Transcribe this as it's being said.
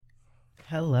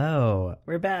Hello.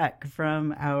 We're back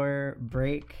from our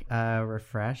break,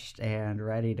 refreshed and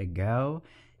ready to go.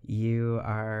 You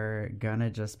are gonna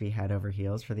just be head over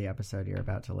heels for the episode you're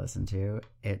about to listen to.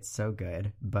 It's so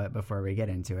good. But before we get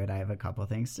into it, I have a couple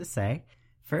things to say.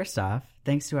 First off,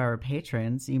 thanks to our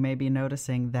patrons, you may be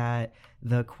noticing that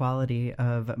the quality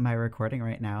of my recording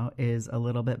right now is a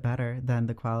little bit better than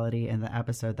the quality in the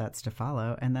episode that's to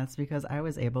follow, and that's because I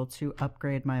was able to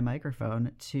upgrade my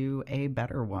microphone to a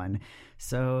better one.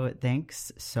 So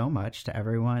thanks so much to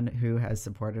everyone who has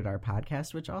supported our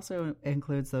podcast, which also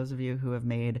includes those of you who have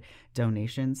made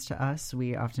donations to us.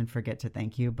 We often forget to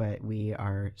thank you, but we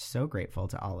are so grateful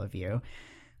to all of you.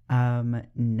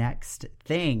 Next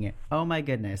thing. Oh my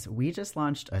goodness. We just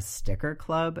launched a sticker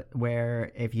club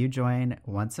where if you join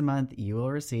once a month, you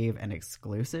will receive an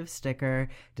exclusive sticker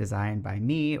designed by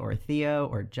me or Theo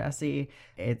or Jesse.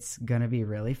 It's going to be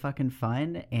really fucking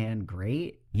fun and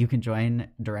great. You can join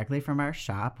directly from our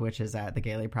shop, which is at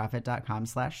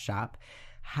thegaylyprophet.com/shop.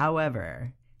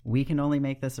 However, we can only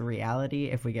make this a reality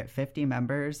if we get 50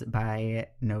 members by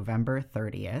November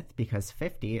 30th, because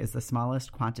 50 is the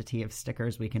smallest quantity of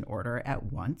stickers we can order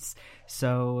at once.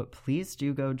 So please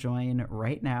do go join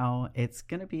right now. It's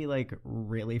going to be like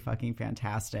really fucking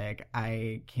fantastic.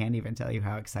 I can't even tell you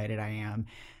how excited I am.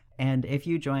 And if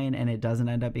you join and it doesn't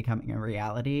end up becoming a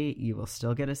reality, you will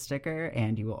still get a sticker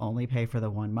and you will only pay for the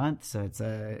 1 month. So it's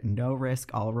a no risk,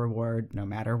 all reward, no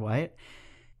matter what.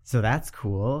 So that's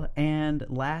cool. And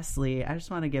lastly, I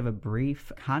just want to give a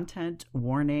brief content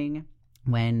warning.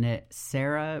 When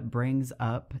Sarah brings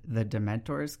up the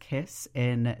Dementor's kiss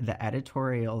in the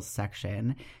editorials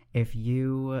section, if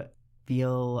you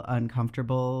feel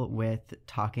uncomfortable with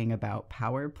talking about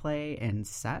power play and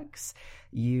sex,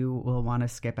 you will want to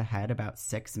skip ahead about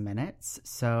 6 minutes.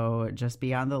 So just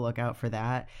be on the lookout for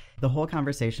that. The whole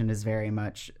conversation is very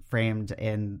much framed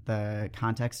in the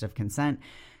context of consent.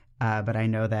 But I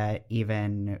know that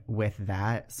even with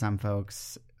that, some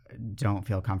folks don't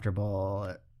feel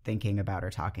comfortable thinking about or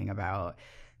talking about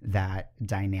that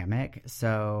dynamic.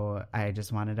 So I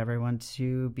just wanted everyone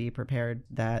to be prepared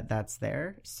that that's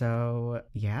there. So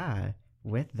yeah,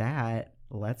 with that,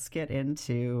 let's get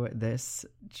into this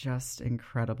just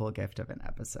incredible gift of an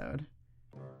episode.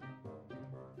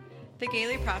 The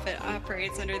Gaily Prophet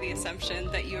operates under the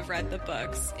assumption that you have read the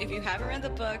books. If you haven't read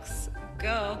the books,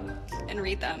 go and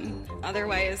read them.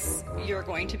 Otherwise, you're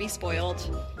going to be spoiled,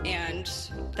 and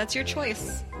that's your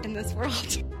choice in this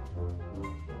world.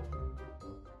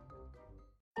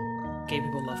 Gay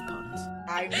people love puns.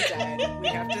 I'm dead. We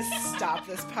have to stop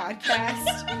this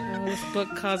podcast. This book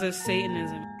causes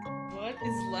Satanism. What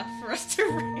is left for us to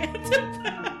rant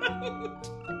about?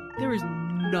 There is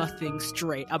nothing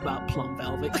straight about Plum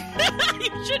Velvet.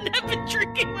 You shouldn't have been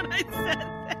drinking when I said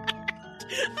that.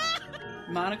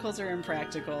 Monocles are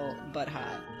impractical, but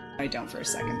hot. I don't for a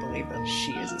second believe that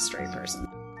she is a straight person.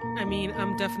 I mean,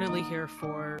 I'm definitely here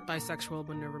for bisexual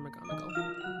Minerva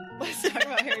McGonagall. Let's talk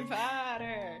about Harry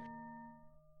Potter.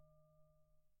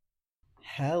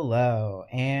 Hello,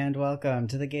 and welcome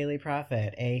to The Gaily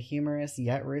Prophet, a humorous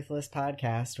yet ruthless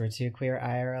podcast where two queer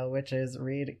IRL witches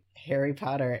read Harry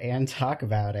Potter and talk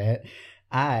about it.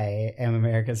 I am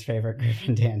America's favorite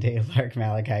Griffin dandy, Lark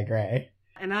Malachi Gray.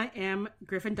 And I am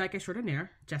Griffin Dyke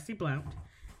Extraordinaire, Jessie Blount.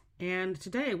 And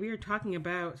today we are talking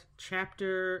about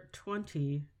Chapter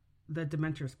 20, The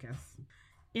Dementor's Kiss,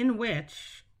 in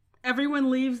which everyone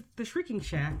leaves the Shrieking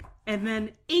Shack, and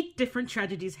then 8 different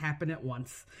tragedies happen at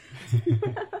once.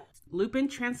 Lupin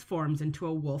transforms into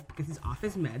a wolf because he's off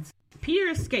his meds. Peter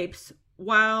escapes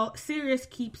while Sirius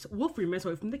keeps wolf Remus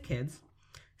away from the kids.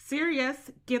 Sirius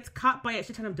gets caught by a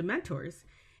shit ton of Dementors.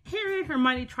 Harry and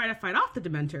Hermione try to fight off the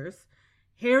Dementors.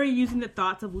 Harry using the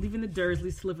thoughts of leaving the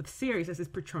Dursleys to live with Sirius as his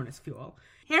Patronus fuel.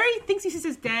 Harry thinks he sees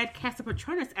his dad cast a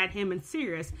Patronus at him and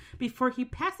Sirius before he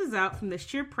passes out from the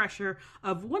sheer pressure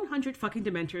of 100 fucking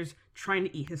Dementors trying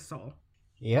to eat his soul.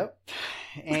 Yep.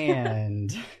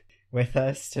 And with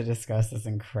us to discuss this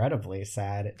incredibly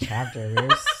sad chapter, we're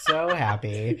so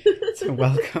happy to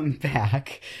welcome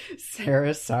back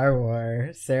Sarah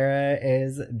Sarwar. Sarah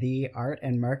is the art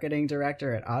and marketing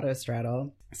director at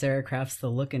Autostraddle. Sarah crafts the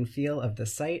look and feel of the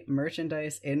site,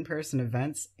 merchandise, in-person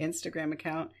events, Instagram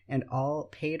account, and all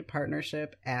paid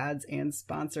partnership, ads, and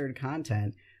sponsored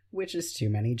content, which is too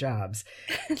many jobs.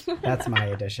 That's my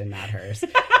addition, not hers.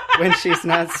 When she's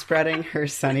not spreading her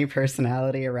sunny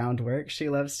personality around work, she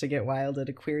loves to get wild at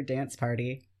a queer dance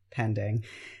party, pending,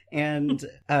 and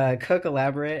cook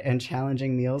elaborate and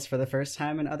challenging meals for the first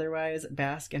time and otherwise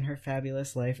bask in her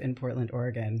fabulous life in Portland,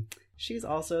 Oregon. She's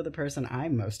also the person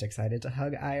I'm most excited to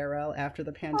hug IRL after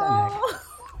the pandemic.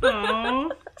 Aww.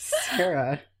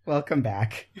 Sarah, Welcome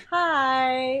back.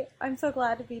 Hi. I'm so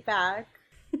glad to be back.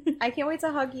 I can't wait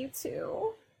to hug you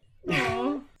too.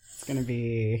 Aw. It's going to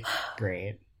be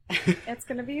great. It's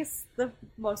going to be the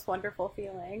most wonderful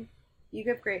feeling. You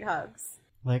give great hugs.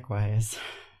 Likewise.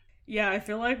 Yeah, I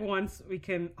feel like once we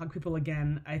can hug people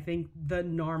again, I think the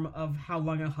norm of how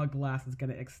long a hug lasts is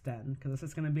going to extend. Because it's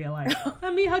just going to be like,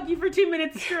 let me hug you for 2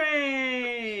 minutes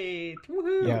straight.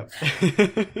 Woohoo.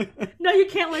 Yep. No, you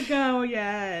can't let go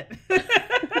yet.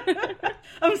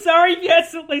 I'm sorry if you had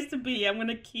some place to be. I'm going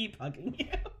to keep hugging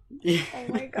you. Oh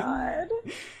my god.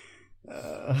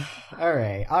 All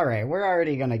right. We're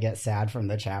already going to get sad from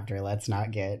the chapter. Let's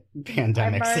not get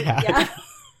pandemic sad.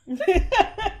 Yeah.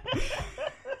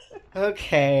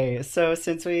 Okay, so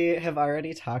since we have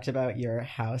already talked about your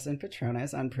house and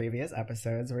Patronus on previous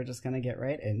episodes, we're just going to get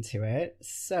right into it.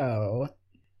 So,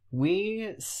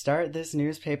 we start this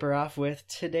newspaper off with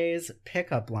today's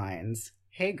pickup lines.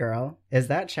 Hey girl, is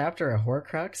that chapter a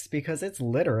Horcrux? Because it's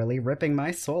literally ripping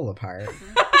my soul apart.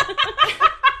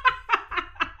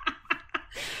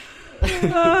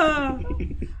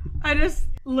 I just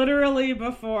literally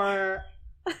before,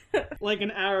 like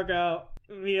an hour ago,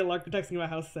 me and Lark were texting about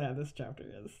how sad this chapter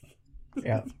is.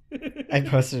 Yeah. I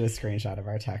posted a screenshot of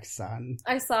our texts on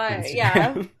I saw it, Instagram.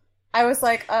 yeah. I was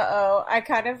like, uh-oh. I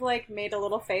kind of, like, made a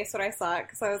little face when I saw it,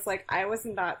 because I was like, I was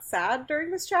not sad during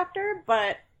this chapter,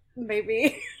 but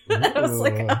maybe. I was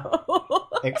like, oh.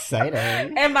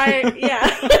 Exciting. Am I,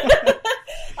 yeah.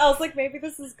 I was like, maybe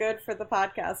this is good for the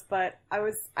podcast, but I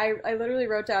literally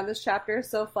wrote down this chapter is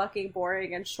so fucking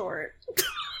boring and short.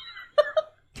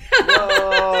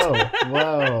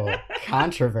 Whoa.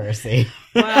 Controversy.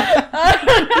 Wow.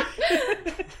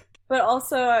 But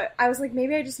also, I was like,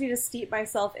 maybe I just need to steep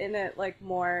myself in it, like,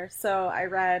 more. So I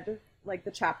read, like,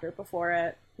 the chapter before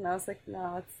it, and I was like,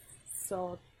 no, it's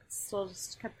still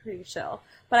just kept pretty chill.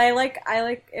 But I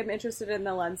am interested in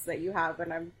the lens that you have,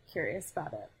 and I'm curious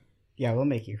about it. Yeah, we'll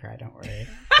make you cry, don't worry.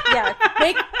 Yeah,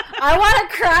 I want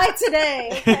to cry today,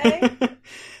 okay?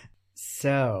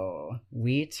 So,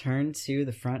 we turn to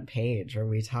the front page where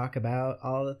we talk about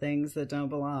all the things that don't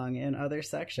belong in other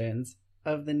sections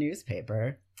of the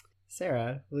newspaper.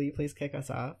 Sarah, will you please kick us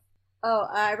off? Oh,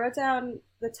 I wrote down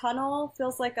the tunnel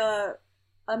feels like a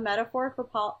metaphor for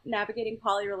navigating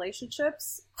poly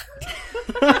relationships.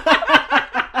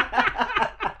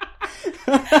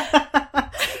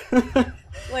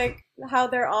 Like, how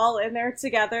they're all in there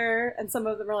together, and some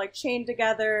of them are, like, chained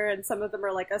together, and some of them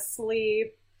are, like,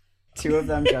 asleep. 2 of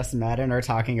them just met and are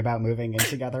talking about moving in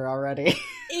together already.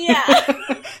 Yeah.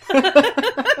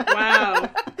 Wow.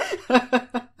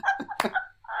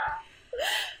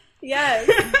 Yes.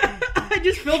 I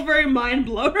just feel very mind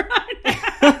blown right now.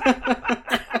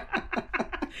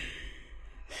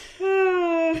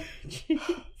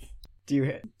 Do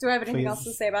I have anything else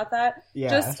to say about that?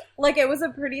 Yeah. Just, like, it was a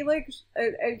pretty, like,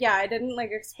 yeah, I didn't, like,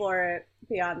 explore it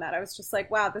beyond that. I was just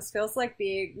like, wow, this feels like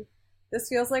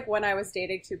when I was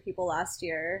dating 2 people last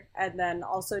year, and then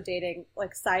also dating,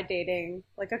 like, side dating,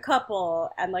 like, a couple,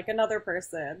 and, like, another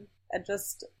person. And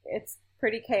just, it's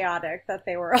pretty chaotic that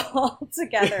they were all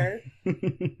together.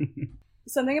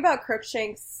 Something about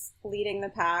Crookshanks leading the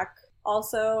pack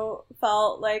also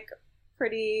felt, like,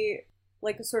 pretty,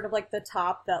 like, sort of like the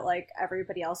top that, like,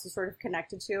 everybody else is sort of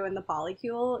connected to in the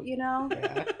polycule, you know?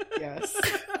 Yeah, yes.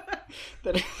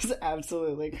 That is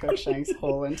absolutely Crookshanks'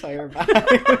 whole entire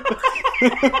vibe.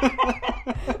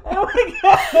 Oh my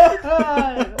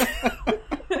god!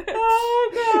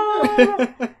 Oh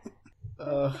god!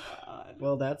 Oh,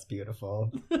 well, that's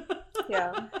beautiful.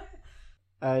 Yeah.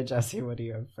 Jesse, what do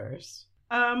you have first?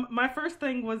 My first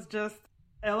thing was just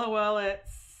LOL at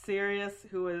Sirius,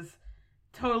 who is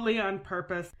totally on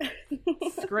purpose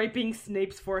scraping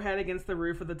Snape's forehead against the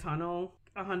roof of the tunnel.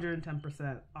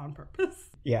 110% on purpose.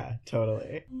 Yeah,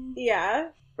 totally. Yeah.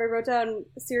 I wrote down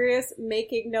Sirius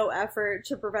making no effort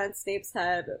to prevent Snape's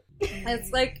head.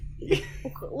 It's like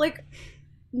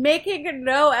making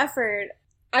no effort.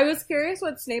 I was curious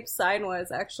what Snape's sign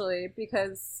was, actually,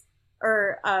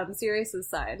 Sirius's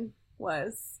sign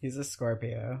was. He's a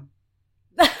Scorpio.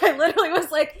 I literally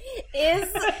was like, is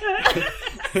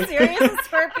Sirius a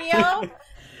Scorpio?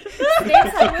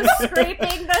 Snape's head was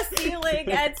scraping the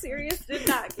ceiling, and Sirius did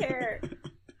not care.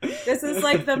 This is,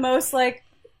 like, the most, like,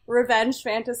 revenge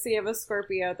fantasy of a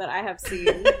Scorpio that I have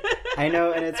seen. I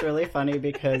know, and it's really funny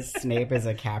because Snape is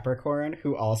a Capricorn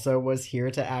who also was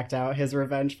here to act out his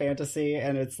revenge fantasy,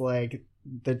 and it's like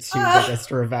the 2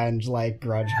 biggest revenge, like,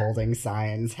 grudge-holding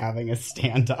signs having a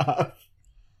standoff.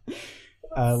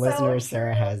 Listener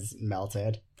Sarah has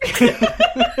melted.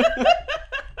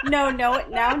 No,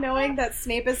 now knowing that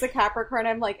Snape is a Capricorn,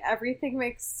 I'm like, everything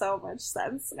makes so much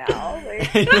sense now. Like,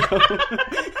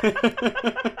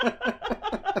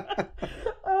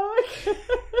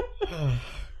 oh,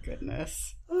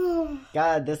 goodness.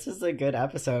 God, this is a good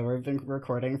episode. We've been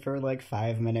recording for like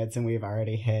 5 minutes and we've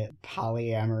already hit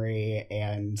polyamory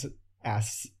and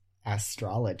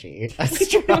astrology.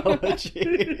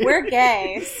 We're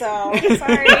gay, so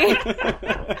sorry.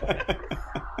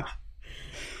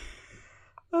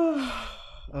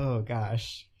 Oh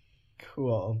gosh.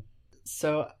 Cool.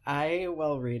 So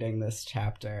while reading this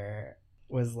chapter,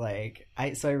 was like,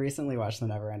 I recently watched The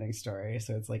Neverending Story,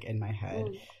 so it's like in my head.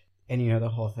 Ooh. And the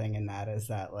whole thing in that is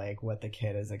that like what the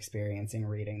kid is experiencing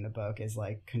reading the book is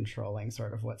like controlling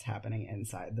sort of what's happening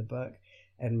inside the book.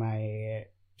 And my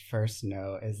first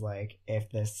note is like,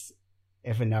 if a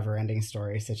Neverending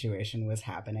Story situation was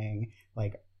happening,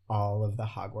 like all of the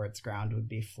Hogwarts ground would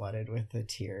be flooded with the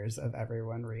tears of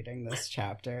everyone reading this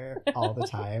chapter all the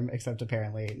time, except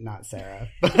apparently not Sarah,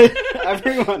 but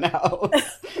everyone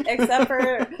else. Except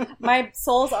for my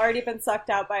soul's already been sucked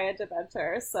out by a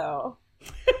Dementor, so...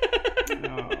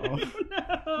 No.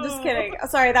 Just kidding.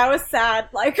 Sorry, that was sad.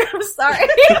 Like, I'm sorry.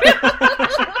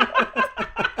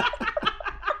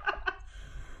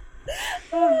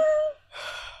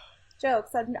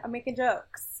 Jokes. I'm making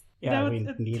jokes. Yeah, we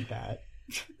need that.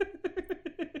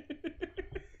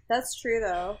 That's true,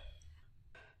 though.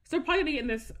 So we're probably getting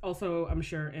this also, I'm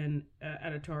sure, in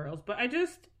editorials, but I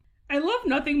love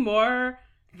nothing more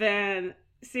than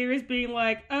Sirius being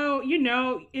like, oh,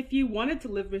 if you wanted to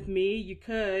live with me, you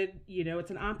could, it's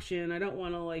an option. I don't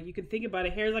want to, like, you could think about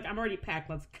it. Harry's like, I'm already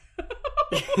packed. Let's go.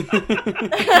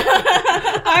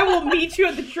 I will meet you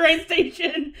at the train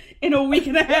station in a week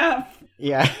and a half.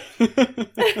 Yeah. Do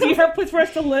you have a place for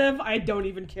us to live? I don't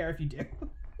even care if you do.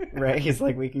 Right? He's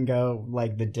like, we can go,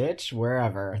 like, the ditch,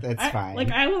 wherever. It's fine. Like,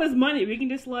 I will his money. We can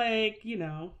just, like, we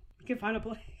can find a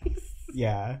place.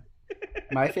 Yeah.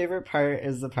 My favorite part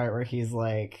is the part where he's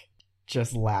like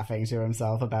just laughing to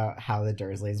himself about how the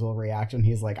Dursleys will react when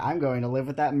he's like, I'm going to live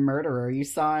with that murderer you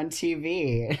saw on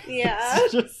TV. Yeah.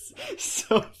 It's just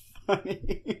so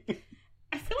funny.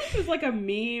 I feel like there's like a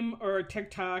meme or a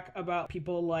TikTok about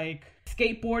people like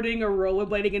skateboarding or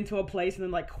rollerblading into a place and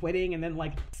then like quitting and then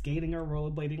like skating or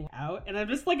rollerblading out. And I'm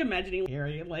just like imagining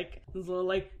Harry like those little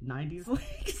like 90s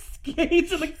like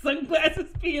skates and like sunglasses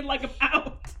being like, I'm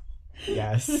out.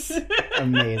 Yes.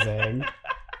 Amazing.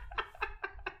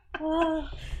 All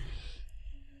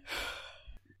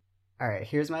right,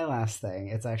 here's my last thing.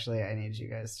 It's actually, I need you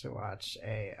guys to watch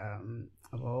a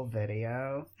little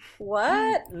video.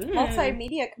 What?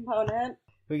 Multimedia component.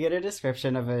 We get a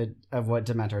description of what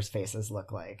Dementor's faces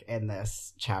look like in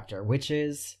this chapter, which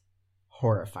is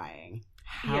horrifying.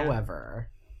 Yeah. However,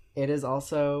 it is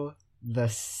also the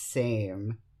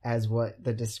same as what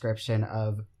the description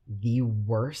of the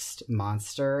worst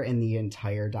monster in the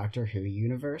entire Doctor Who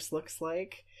universe looks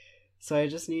like. So I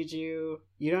just need you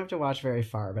don't have to watch very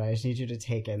far, but I just need you to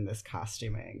take in this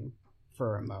costuming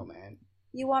for a moment.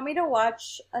 You want me to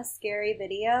watch a scary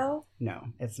video? No,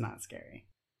 it's not scary.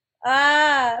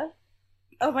 Oh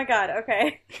my god,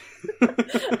 okay.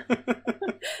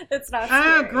 It's not scary.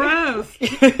 Oh, gross.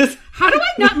 How do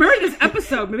I not remember this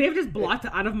episode? Maybe I've just blocked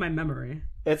it out of my memory.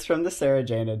 It's from the Sarah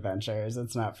Jane Adventures.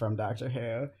 It's not from Doctor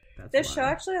Who. This show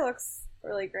actually looks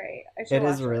really great.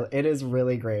 It is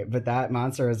really great, but that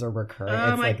monster is a recurring.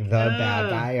 Oh, it's like the bad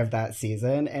guy of that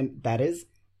season, and that is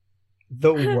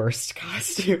the worst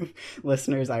costume.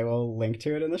 Listeners, I will link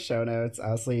to it in the show notes.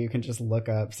 Also, you can just look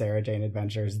up Sarah Jane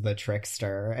Adventures The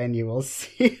Trickster and you will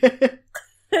see it.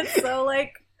 It's so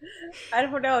like, I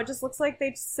don't know, it just looks like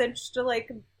they cinched like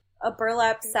a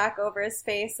burlap sack over his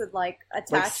face and like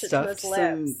attached it to his lips.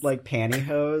 Some like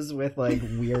pantyhose with like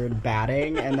weird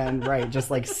batting and then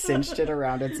just like cinched it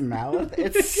around its mouth.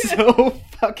 It's so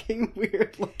fucking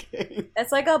weird looking.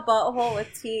 It's like a butthole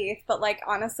with teeth, but like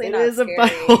honestly it not is scary. A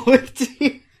butthole with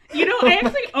teeth. I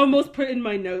actually almost put in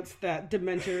my notes that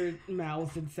Dementor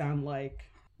mouths would sound like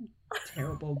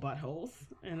terrible buttholes.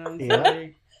 And I'm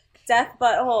like... Death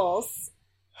buttholes.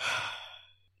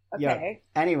 Okay. Yep.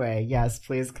 Anyway, yes,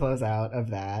 please close out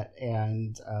of that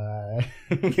and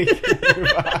we can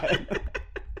move on.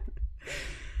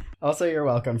 Also, you're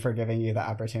welcome for giving you the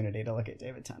opportunity to look at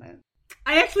David Tennant.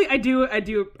 I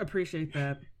do appreciate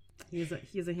that. He's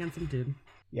a handsome dude.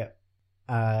 Yep.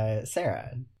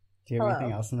 Sarah, do you have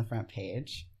anything else on the front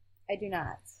page? I do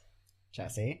not.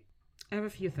 Jesse? I have a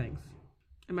few things.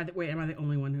 Am I the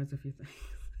only one who has a few things?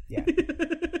 Yeah.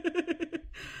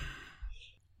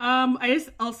 I just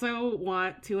also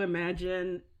want to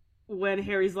imagine when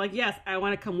Harry's like, yes, I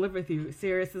want to come live with you,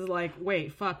 Sirius is like,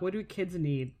 wait, fuck, what do kids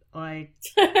need? Like,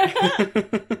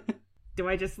 do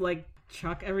I just, like,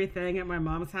 chuck everything at my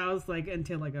mom's house, like,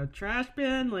 into, like, a trash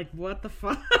bin? Like, what the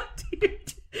fuck,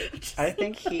 dude? I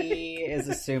think he is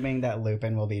assuming that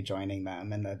Lupin will be joining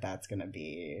them and that's going to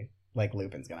be, like,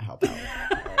 Lupin's going to help out with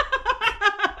that.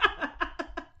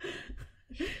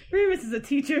 Remus is a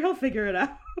teacher, he'll figure it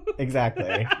out.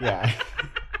 Exactly, yeah.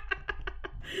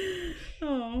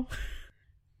 Oh.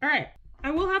 Alright,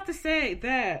 I will have to say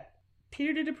that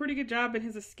Peter did a pretty good job in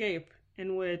his escape,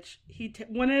 in which he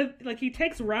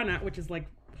takes Ron out, which is, like,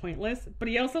 pointless, but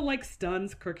he also, like,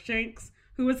 stuns Crookshanks,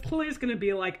 who was clearly just gonna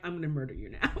be like, I'm gonna murder you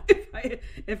now,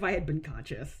 if I had been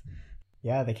conscious.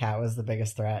 Yeah, the cat was the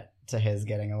biggest threat to his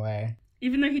getting away.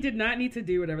 Even though he did not need to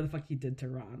do whatever the fuck he did to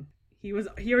Ron. He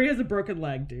already has a broken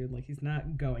leg, dude. Like, he's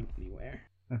not going anywhere.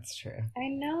 That's true. I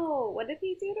know. What did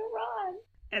he do to Ron?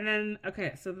 And then,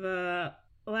 okay, so the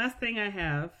last thing I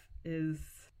have is,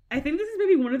 I think this is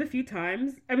maybe one of the few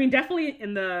times, I mean, definitely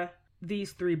in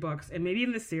these 3 books, and maybe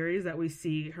in the series, that we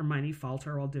see Hermione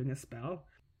falter while doing a spell.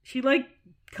 She, like,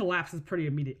 collapses pretty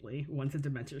immediately once the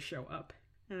Dementors show up.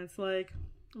 And it's like,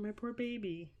 oh, my poor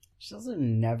baby. She's also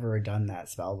never done that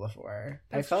spell before.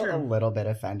 That's I felt true. a little bit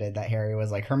offended that Harry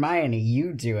was like, Hermione,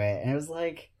 you do it. And it was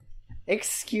like,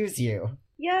 excuse you.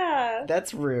 Yeah.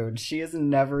 That's rude. She has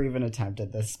never even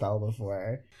attempted this spell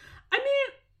before. I mean,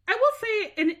 I will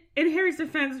say, in Harry's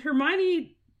defense,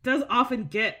 Hermione does often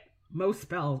get most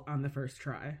spells on the first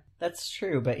try. That's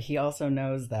true, but he also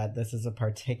knows that this is a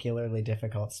particularly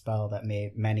difficult spell that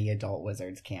many adult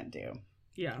wizards can't do.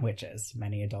 Yeah.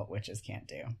 Many adult witches can't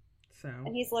do. So.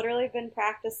 And he's literally been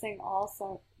practicing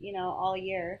all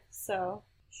year. So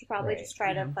should probably just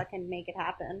try to fucking make it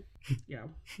happen. Yeah.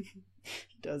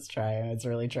 He does try, and it's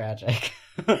really tragic.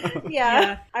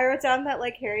 Yeah. I wrote down that,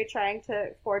 like, Harry trying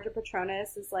to forge a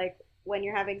Patronus is like when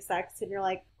you're having sex and you're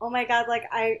like, oh my god,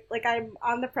 I'm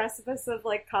on the precipice of,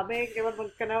 like, coming and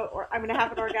I'm gonna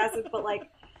have an orgasm, but like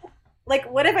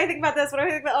what if I think about this? What if I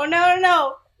think about, oh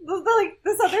no. Like,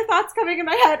 this other thought's coming in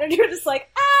my head, and you're just like,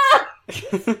 ah!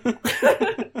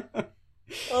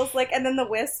 Well, it's like, and then the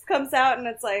wisp comes out, and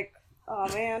it's like, oh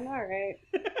man, all right.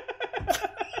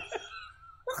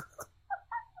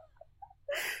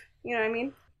 You know what I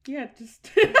mean? Yeah, just.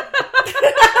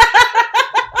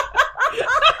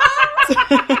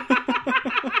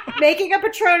 Making a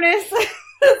Patronus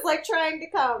is like trying to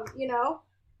come, you know?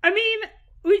 I mean,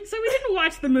 we didn't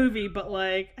watch the movie, but,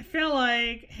 like, I feel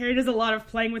like Harry does a lot of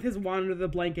playing with his wand under the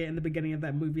blanket in the beginning of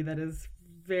that movie that is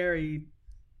very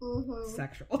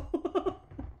sexual.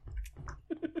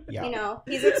 Yeah. You know,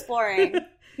 he's exploring.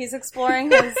 He's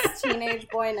exploring his teenage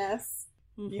boyness.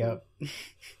 Yep.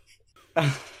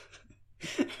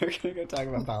 We're gonna go talk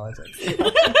about politics.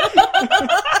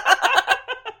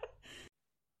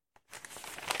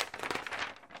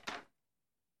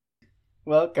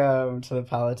 Welcome to the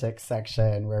politics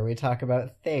section where we talk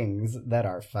about things that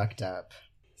are fucked up.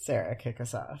 Sarah, kick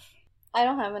us off. I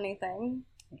don't have anything.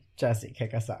 Jesse,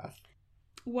 kick us off.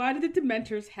 Why do the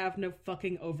Dementors have no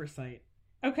fucking oversight?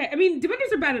 Okay, I mean,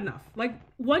 Dementors are bad enough. Like,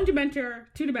 1 Dementor,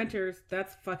 2 Dementors,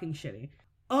 that's fucking shitty.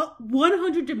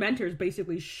 100 Dementors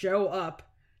basically show up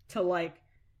to, like,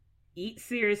 eat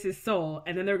Sirius's soul,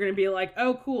 and then they're gonna be like,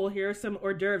 oh, cool, here are some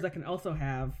hors d'oeuvres I can also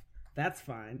have. That's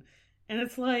fine. And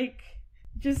it's like,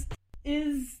 just,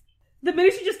 the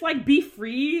minute you just, like, be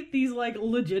free, these, like,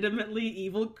 legitimately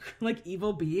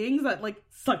evil beings that, like,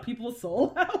 suck people's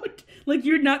soul out. Like,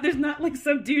 there's not, like,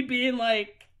 some dude being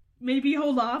like, maybe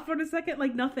hold off for a second.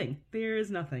 Like, nothing. There is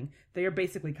nothing. They are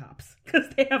basically cops. Because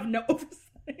they have no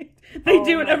oversight. They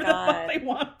do whatever the fuck they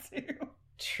want to.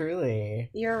 Truly.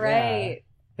 You're right.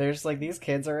 There's, like, these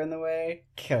kids are in the way.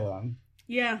 Kill them.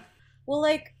 Yeah. Well,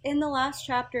 like, in the last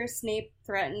chapter, Snape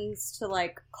threatens to,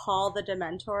 like, call the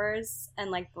Dementors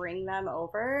and, like, bring them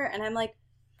over. And I'm like,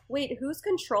 wait, who's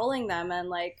controlling them? And,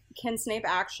 like, can Snape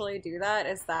actually do that?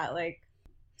 Is that, like,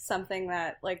 something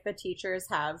that, like, the teachers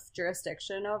have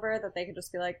jurisdiction over? That they could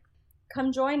just be like,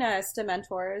 come join us,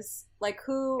 Dementors. Like,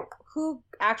 who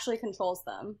actually controls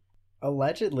them?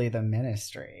 Allegedly the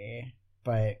Ministry,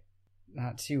 but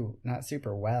not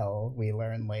super well. We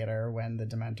learn later when the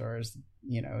Dementors,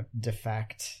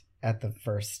 defect at the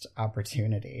first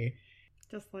opportunity.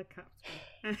 Just like cops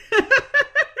would.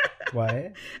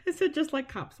 What? I said just like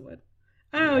cops would.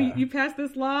 Oh, yeah. you passed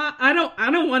this law? I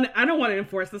don't want to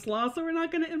enforce this law, so we're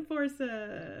not going to enforce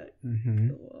it. Mm-hmm.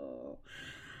 Cool.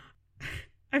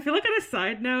 I feel like on a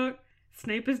side note,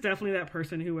 Snape is definitely that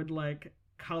person who would, like,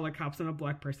 collar cops on a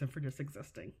black person for just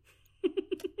existing.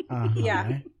 Uh-huh.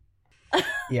 Yeah.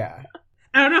 Yeah.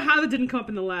 I don't know how that didn't come up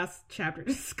in the last chapter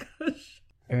discussion.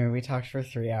 I mean, we talked for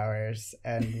 3 hours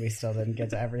and we still didn't get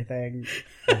to everything.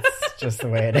 It's just the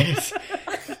way it is.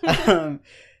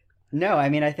 No, I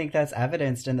mean, I think that's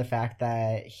evidenced in the fact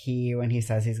that when he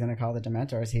says he's going to call the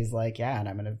Dementors, he's like, yeah, and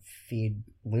I'm going to feed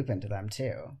Lupin to them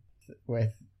too.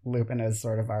 With Lupin as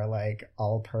sort of our, like,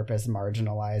 all-purpose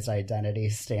marginalized identity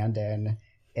stand-in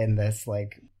in this,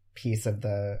 like, piece of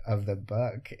the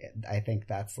book. I think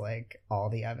that's, like, all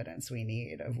the evidence we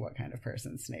need of what kind of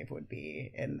person Snape would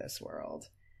be in this world.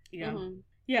 Yeah. Mm-hmm.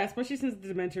 Yeah, especially since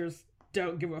the Dementors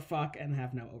don't give a fuck and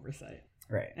have no oversight.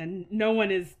 Right. And no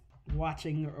one is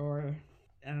watching or,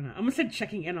 I don't know, I'm gonna say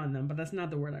checking in on them, but that's not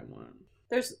the word I want.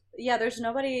 There's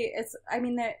nobody. It's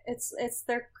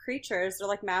they're creatures. They're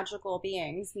like magical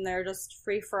beings, and they're just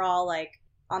free for all, like,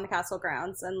 on the castle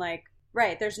grounds. And, like,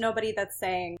 right, there's nobody that's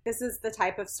saying this is the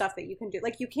type of stuff that you can do.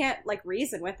 Like, you can't, like,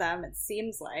 reason with them. It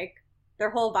seems like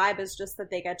their whole vibe is just that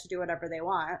they get to do whatever they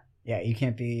want. Yeah, you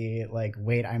can't be like,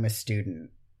 wait, I'm a student,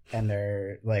 and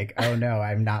they're like, oh no,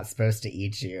 I'm not supposed to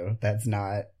eat you. That's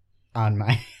not on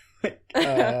my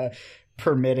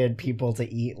permitted people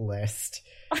to eat list.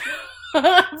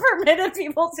 Permitted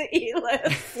people to eat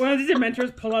list. One of the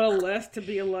Dementors pull out a list to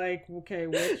be like, okay,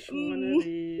 which one of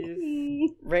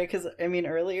these? Right, because, I mean,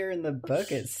 earlier in the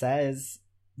book it says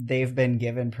they've been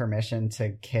given permission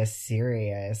to kiss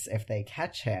Sirius if they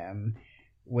catch him,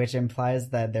 which implies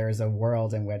that there's a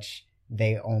world in which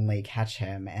they only catch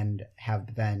him and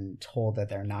have been told that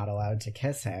they're not allowed to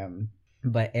kiss him.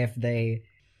 But if they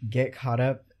get caught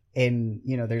up in,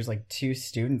 you know, there's like 2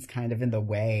 students kind of in the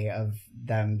way of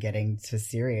them getting to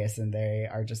Sirius, and they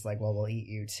are just like, well, we'll eat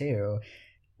you too.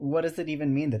 What does it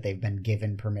even mean that they've been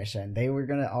given permission? They were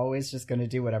always just gonna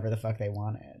do whatever the fuck they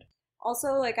wanted.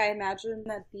 Also, like, I imagine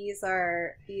that these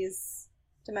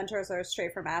Dementors are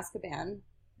straight from Azkaban,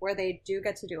 where they do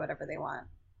get to do whatever they want.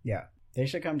 Yeah. They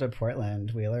should come to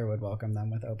Portland. Wheeler would welcome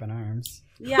them with open arms.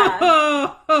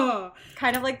 Yeah.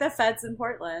 Kind of like the feds in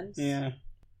Portland. Yeah.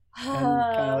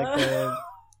 And kind of like the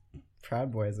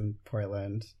Proud Boys in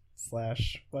Portland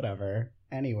 / whatever.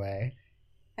 Anyway.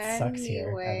 Sucks here,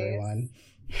 everyone.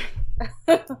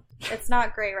 It's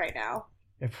not great right now.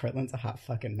 Portland's a hot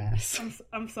fucking mess.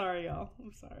 I'm sorry, y'all.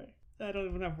 I'm sorry. I don't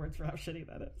even have words for how shitty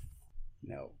that is.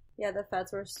 No. Yeah, the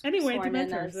feds were anyway, sworn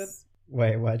Dementors. in as...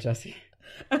 Wait, what, Jesse?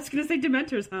 I was going to say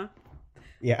Dementors, huh?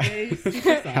 Yeah.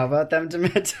 How about them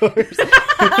Dementors?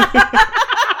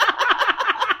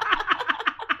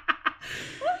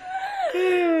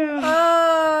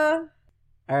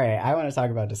 All right, I want to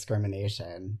talk about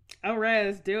discrimination. All right,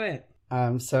 let's do it.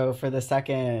 So for the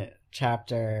second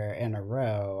chapter in a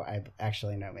row,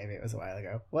 maybe it was a while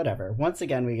ago. Whatever. Once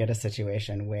again, we get a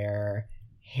situation where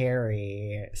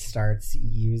Harry starts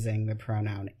using the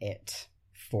pronoun it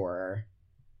for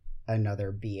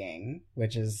another being,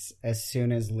 which is as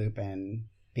soon as Lupin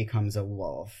becomes a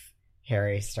wolf,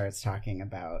 Harry starts talking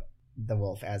about the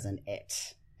wolf as an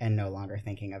it and no longer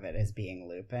thinking of it as being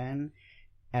Lupin.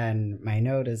 And my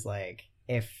note is like,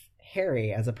 if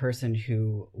Harry, as a person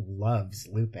who loves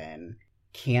Lupin,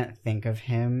 can't think of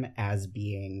him as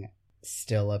being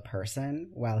still a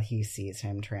person while he sees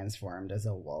him transformed as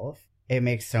a wolf, it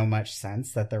makes so much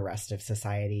sense that the rest of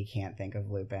society can't think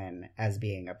of Lupin as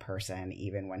being a person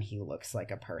even when he looks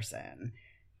like a person.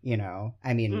 You know?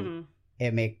 I mean,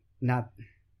 it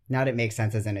makes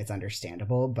sense as in it's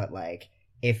understandable, but like,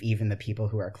 if even the people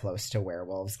who are close to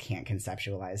werewolves can't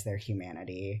conceptualize their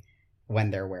humanity when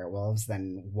they're werewolves,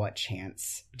 then what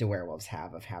chance do werewolves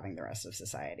have of having the rest of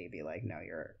society be like, no,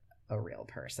 you're a real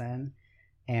person?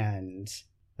 And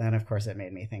then, of course, it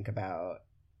made me think about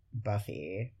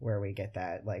Buffy, where we get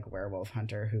that, like, werewolf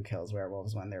hunter who kills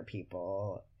werewolves when they're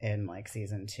people in, like,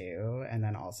 season 2. And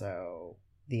then also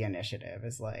the initiative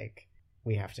is like,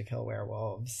 we have to kill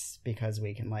werewolves because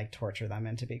we can, like, torture them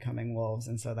into becoming wolves,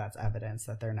 and so that's evidence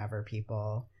that they're never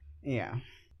people. Yeah.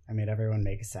 I made everyone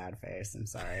make a sad face. I'm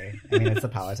sorry. I mean, it's the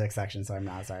politics section, so I'm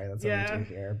not sorry. That's what we do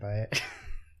here, but...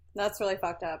 That's really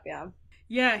fucked up, yeah.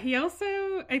 Yeah, he also,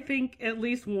 I think, at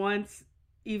least once,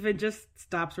 even just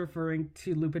stops referring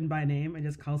to Lupin by name and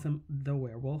just calls him the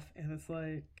werewolf, and it's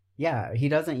like... Yeah, he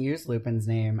doesn't use Lupin's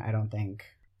name, I don't think.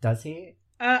 Does he?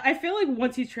 I feel like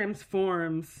once he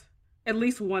transforms... At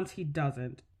least once he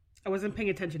doesn't. I wasn't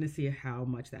paying attention to see how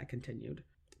much that continued.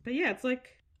 But yeah, it's like,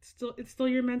 it's still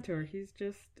your mentor. He's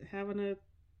just having a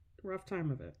rough time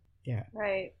of it. Yeah.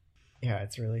 Right. Yeah,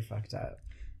 it's really fucked up.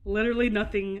 Literally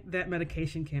nothing that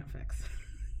medication can't fix.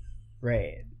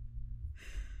 Right.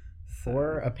 So.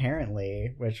 Or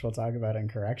apparently, which we'll talk about in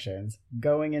corrections,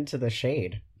 going into the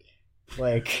shade.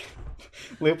 Like,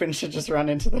 Lupin should just run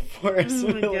into the forest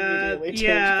and he'll immediately change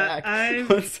back.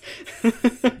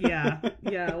 Yeah,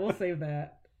 Yeah, we'll save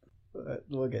that.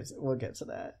 We'll get to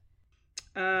that.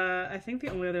 I think the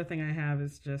only other thing I have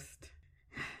is just,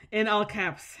 in all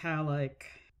caps, how, like,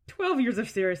 12 years of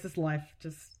Sirius's life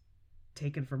just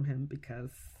taken from him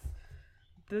because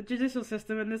the judicial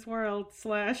system in this world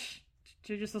 /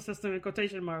 judicial system in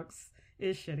quotation marks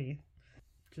is shitty.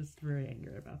 Just very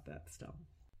angry about that still.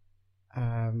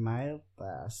 My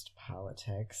last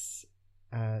politics.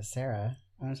 Sarah,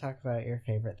 I want to talk about your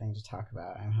favorite thing to talk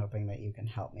about. I'm hoping that you can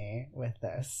help me with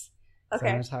this. Okay. So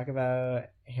I want to talk about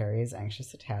Harry's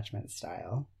anxious attachment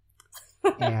style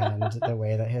and the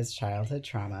way that his childhood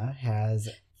trauma has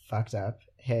fucked up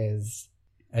his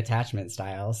attachment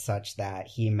style such that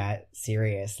he met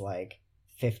Sirius like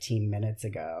 15 minutes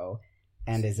ago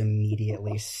and is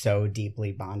immediately so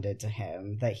deeply bonded to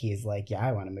him that he's like, yeah,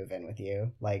 I want to move in with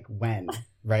you. Like, when?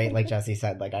 Right? Like Jesse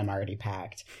said, like, I'm already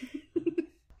packed.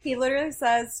 He literally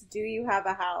says, do you have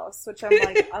a house? Which I'm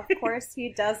like, of course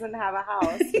he doesn't have a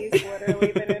house. He's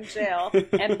literally been in jail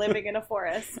and living in a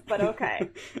forest, but okay.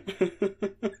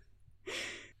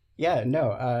 Yeah,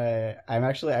 no,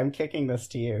 I'm kicking this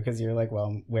to you because you're like,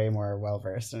 well, way more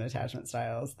well-versed in attachment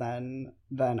styles than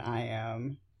I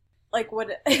am. Like,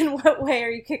 in what way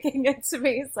are you kicking it to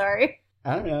me? Sorry.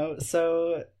 I don't know.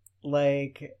 So,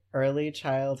 like, early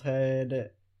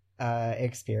childhood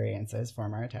experiences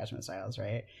form our attachment styles,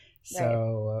 right?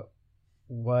 So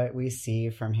what we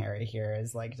see from Harry here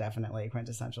is like definitely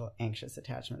quintessential anxious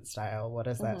attachment style. What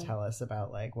does that tell us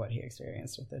about like what he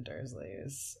experienced with the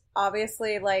Dursleys?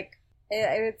 Obviously, like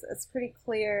it's pretty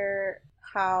clear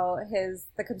how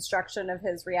the construction of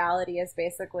his reality is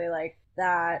basically like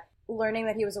that, learning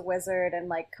that he was a wizard and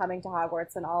like coming to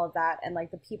Hogwarts and all of that, and like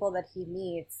the people that he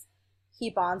meets he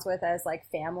bonds with as like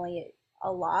family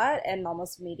a lot and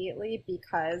almost immediately,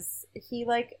 because he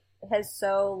like has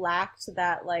so lacked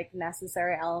that like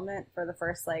necessary element for the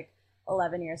first like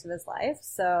 11 years of his life.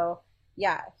 So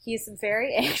yeah, he's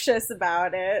very anxious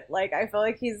about it. Like, I feel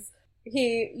like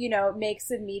he you know,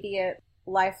 makes immediate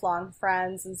lifelong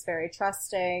friends and is very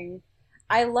trusting.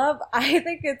 I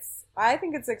think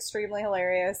it's extremely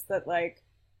hilarious that like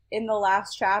in the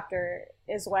last chapter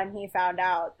is when he found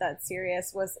out that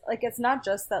Sirius was like, it's not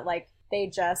just that like they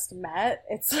just met,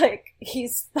 it's like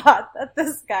he's thought that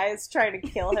this guy is trying to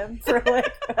kill him for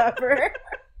like forever.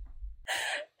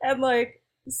 And like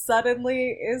suddenly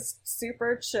is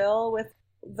super chill with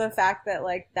the fact that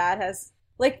like that has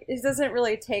like, it doesn't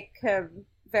really take him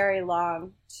very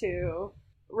long to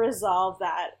resolve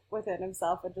that within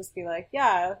himself and just be like,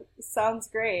 yeah, sounds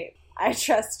great, I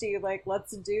trust you, like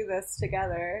let's do this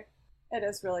together. It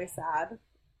is really sad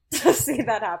to see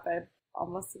that happen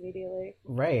almost immediately.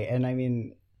 Right. And I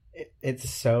mean, it's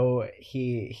so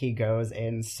he goes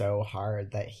in so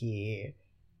hard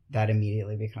that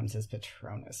immediately becomes his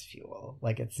Patronus fuel.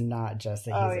 Like, it's not just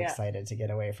that he's excited to get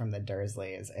away from the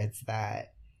Dursleys, it's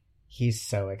that he's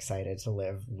so excited to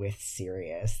live with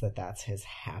Sirius that's his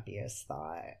happiest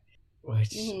thought,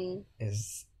 which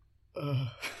is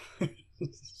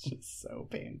it's just so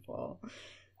painful.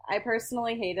 I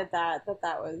personally hated that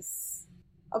was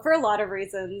for a lot of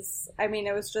reasons. I mean,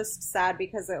 it was just sad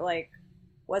because it like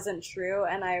wasn't true,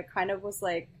 and I kind of was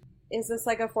like, is this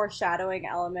like a foreshadowing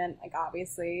element? Like,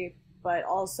 obviously, but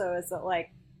also is it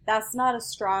like that's not a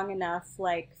strong enough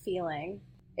like feeling.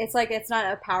 It's like it's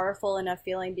not a powerful enough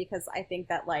feeling because I think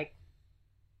that like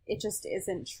it just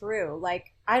isn't true.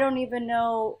 Like, I don't even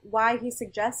know why he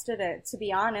suggested it, to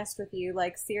be honest with you.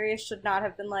 Like, Sirius should not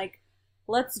have been like,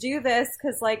 let's do this,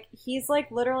 because like he's like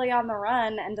literally on the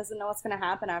run and doesn't know what's going to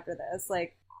happen after this.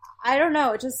 Like, I don't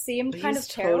know, it just seemed kind of careless.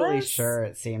 He's totally sure,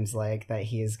 it seems like, that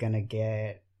he's going to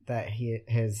get that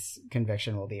his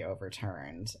conviction will be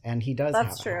overturned, and he does.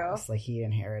 That's have a house. Like, he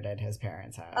inherited his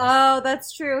parents' house. Oh,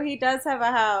 that's true, he does have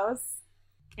a house,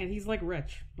 and he's like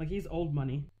rich, like he's old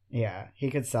money. Yeah, he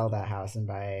could sell that house and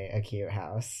buy a cute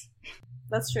house.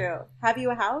 That's true. Have you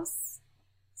a house?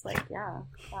 It's like, yeah,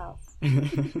 house.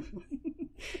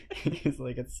 He's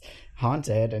like, it's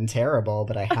haunted and terrible,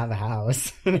 but I have a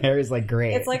house. And Harry's like,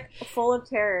 great. It's like full of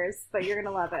terrors, but you're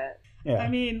gonna love it. Yeah. I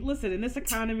mean, listen, in this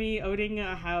economy, owning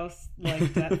a house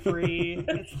like debt free,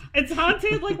 it's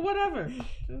haunted, like whatever.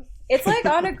 It's like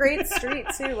on a great street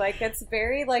too. Like, it's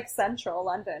very like central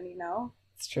London, you know?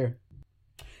 It's true.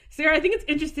 Sarah, I think it's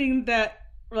interesting that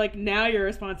like now your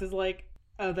response is like,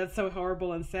 oh, that's so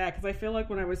horrible and sad, because I feel like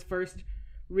when I was first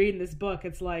reading this book,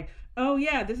 it's like, oh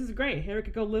yeah, this is great, Harry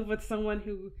could go live with someone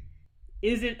who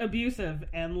isn't abusive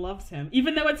and loves him,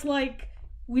 even though it's like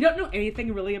we don't know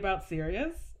anything really about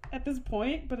Sirius at this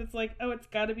point, but it's like, oh, it's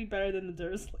got to be better than the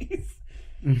Dursleys.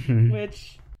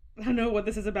 Which I don't know what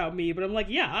this is about me, but I'm like,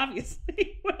 yeah,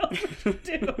 obviously. What else would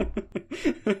you do?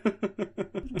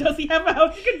 Does he have a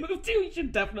house you can move to? He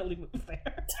should definitely move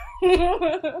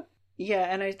there. Yeah,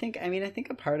 and I think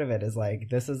a part of it is, like,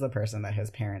 this is the person that his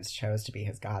parents chose to be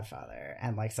his godfather,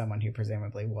 and, like, someone who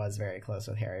presumably was very close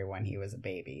with Harry when he was a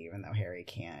baby, even though Harry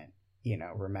can't,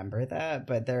 remember that.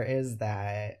 But there is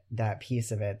that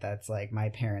piece of it that's, like, my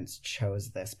parents chose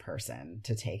this person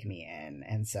to take me in,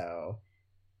 and so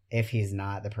if he's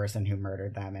not the person who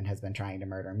murdered them and has been trying to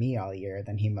murder me all year,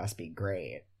 then he must be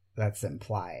great. That's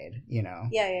implied,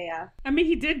 Yeah. I mean,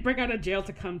 he did break out of jail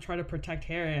to come try to protect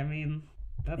Harry. I mean,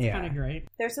 that's kind of great.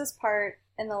 There's this part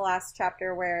in the last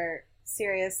chapter where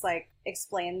Sirius, like,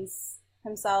 explains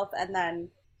himself, and then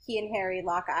he and Harry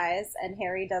lock eyes, and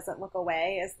Harry doesn't look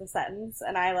away is the sentence.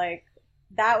 And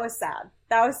that was sad.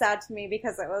 That was sad to me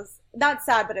because it was not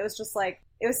sad, but it was just like,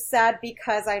 it was sad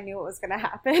because I knew it was going to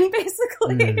happen,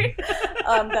 basically.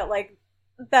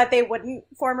 That they wouldn't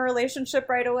form a relationship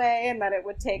right away and that it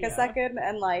would take a second.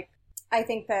 And, like, I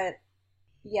think that,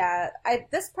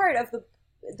 this part of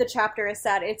the chapter is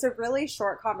sad. It's a really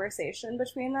short conversation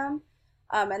between them.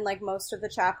 And, like, most of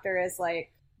the chapter is,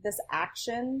 like, this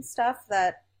action stuff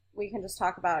that we can just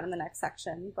talk about in the next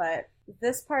section. But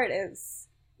this part is,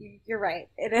 you're right,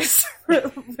 it is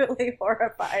really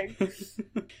horrifying.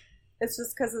 It's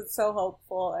just because it's so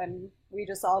hopeful and we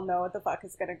just all know what the fuck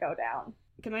is going to go down.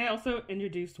 Can I also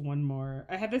introduce one more?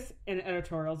 I had this in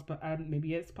editorials, but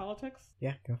maybe it's politics.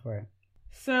 Yeah, go for it.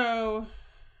 So,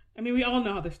 I mean, we all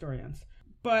know how the story ends.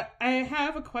 But I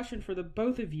have a question for the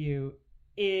both of you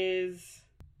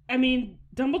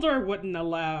Dumbledore wouldn't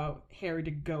allow Harry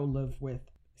to go live with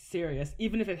Sirius,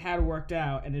 even if it had worked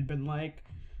out and it'd been like,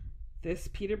 this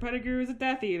Peter Pettigrew is a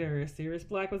Death Eater, Sirius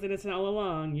Black was innocent all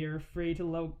along, you're free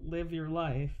to live your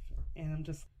life. And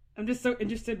I'm just so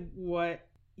interested what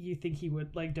you think he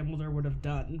would, like, Dumbledore would have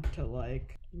done to,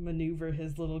 like, maneuver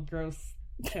his little gross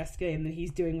chess game that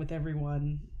he's doing with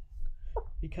everyone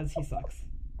because he sucks.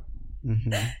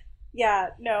 Mm-hmm. Yeah,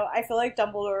 no, I feel like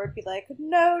Dumbledore would be like,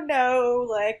 no,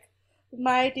 like,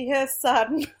 my dear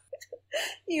son,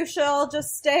 you shall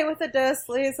just stay with the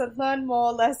Dursleys and learn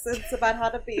more lessons about how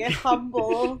to be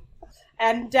humble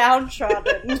and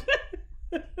downtrodden.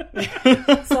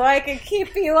 So I can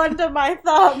keep you under my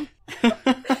thumb.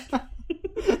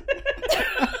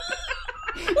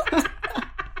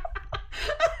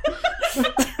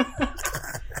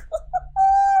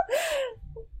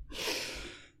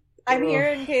 I'm here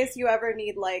in case you ever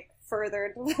need, like,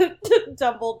 further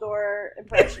Dumbledore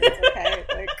impressions, okay?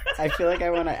 Like, I feel like I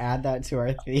want to add that to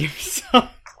our theme song.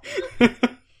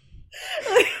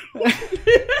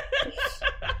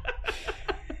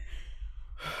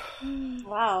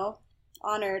 Wow.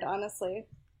 Honored, honestly.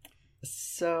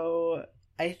 So,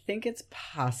 I think it's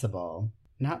possible,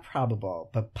 not probable,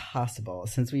 but possible,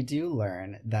 since we do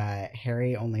learn that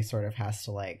Harry only sort of has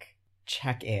to, like,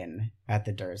 check in at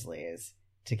the Dursleys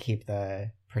to keep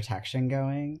the protection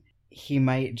going. He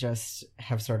might just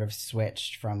have sort of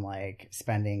switched from, like,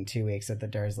 spending 2 weeks at the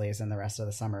Dursleys and the rest of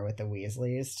the summer with the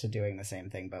Weasleys to doing the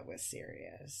same thing but with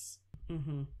Sirius.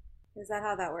 Mm-hmm. Is that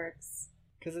how that works?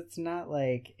 Because it's not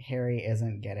like Harry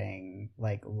isn't getting,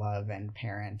 like, love and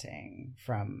parenting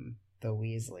from the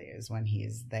Weasleys when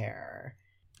he's there.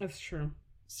 That's true.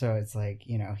 So it's like,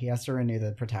 he has to renew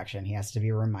the protection. He has to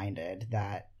be reminded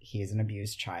that he's an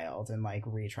abused child and, like,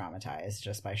 re-traumatized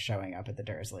just by showing up at the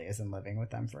Dursleys and living with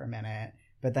them for a minute.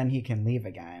 But then he can leave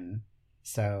again.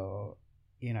 So,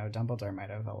 Dumbledore might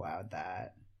have allowed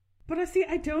that. But I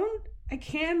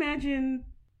can't imagine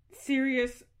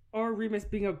Sirius or Remus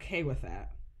being okay with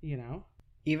that,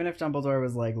 Even if Dumbledore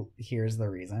was like, here's the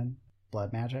reason,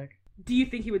 blood magic. Do you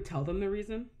think he would tell them the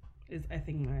reason?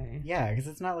 Yeah, because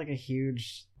it's not like a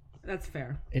huge... That's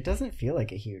fair. It doesn't feel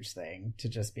like a huge thing to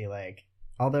just be like...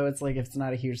 Although it's like, if it's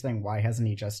not a huge thing, why hasn't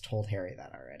he just told Harry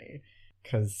that already?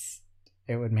 Because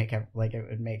it would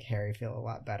make Harry feel a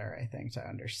lot better, I think, to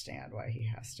understand why he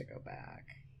has to go back.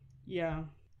 Yeah.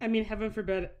 I mean, heaven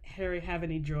forbid Harry have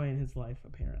any joy in his life,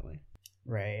 apparently.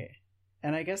 Right.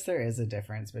 And I guess there is a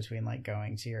difference between, like,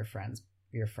 going to your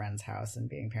friend's house and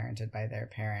being parented by their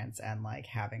parents and, like,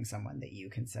 having someone that you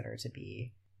consider to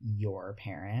be your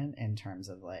parent in terms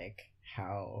of, like,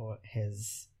 how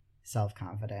his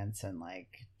self-confidence and,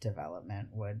 like, development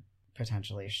would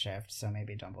potentially shift. So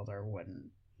maybe Dumbledore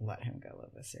wouldn't let him go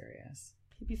live with Sirius.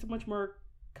 He'd be so much more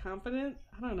confident.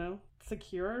 I don't know.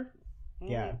 Secure.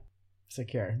 Yeah.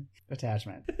 Secure.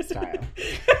 Attachment style.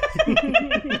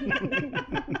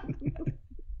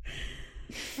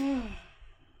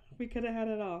 We could have had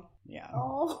it all. Yeah.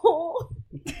 Oh.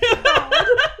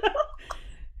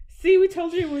 See, we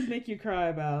told you it would make you cry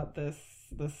about this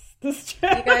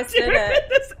chapter. You guys did it.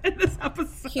 In this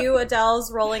episode. Cue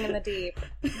Adele's Rolling in the Deep.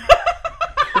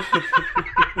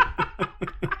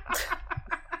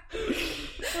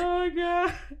 Oh my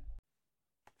god.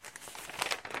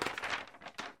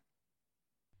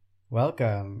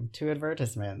 Welcome to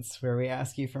Advertisements, where we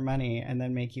ask you for money and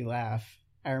then make you laugh.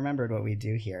 I remembered what we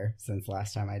do here since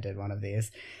last time I did one of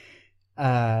these.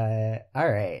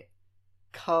 Alright.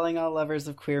 Calling all lovers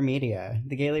of queer media,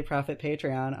 the Gaily Prophet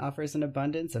Patreon offers an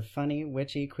abundance of funny,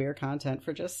 witchy, queer content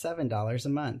for just $7 a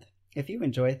month. If you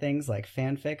enjoy things like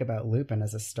fanfic about Lupin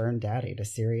as a stern daddy to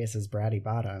Sirius as bratty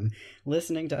bottom,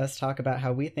 listening to us talk about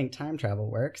how we think time travel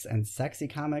works, and sexy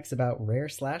comics about rare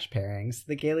slash pairings,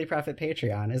 the Gaily Prophet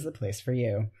Patreon is the place for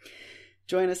you.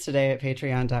 Join us today at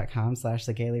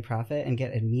patreon.com/thegailyprophet and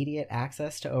get immediate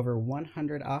access to over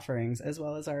 100 offerings as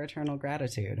well as our eternal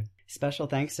gratitude. Special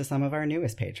thanks to some of our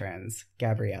newest patrons: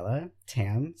 Gabriella,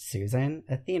 Tam, Susan,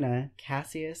 Athena,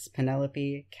 Cassius,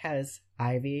 Penelope, Kez,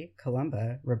 Ivy,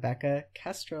 Columba, Rebecca,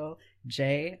 Kestrel,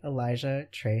 Jay, Elijah,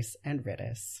 Trace, and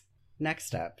Rittis.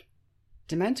 Next up.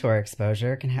 Dementor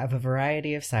exposure can have a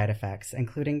variety of side effects,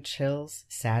 including chills,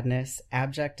 sadness,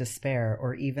 abject despair,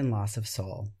 or even loss of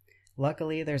soul.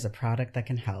 Luckily, there's a product that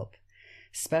can help.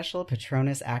 Special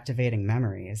Patronus Activating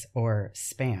Memories, or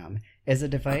SPAM, is a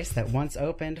device that once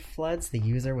opened floods the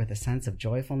user with a sense of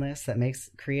joyfulness that makes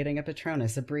creating a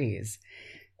Patronus a breeze.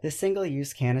 The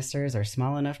single-use canisters are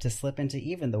small enough to slip into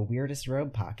even the weirdest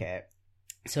robe pocket.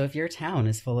 So if your town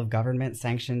is full of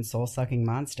government-sanctioned soul-sucking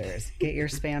monsters, get your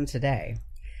SPAM today.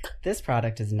 This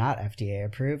product is not FDA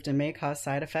approved and may cause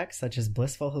side effects such as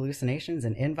blissful hallucinations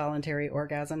and involuntary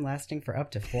orgasm lasting for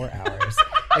up to 4 hours.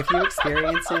 If you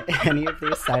experience any of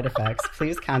these side effects,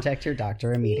 please contact your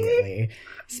doctor immediately.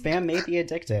 SPAM may be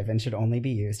addictive and should only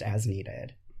be used as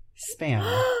needed. SPAM,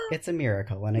 it's a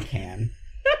miracle in a can.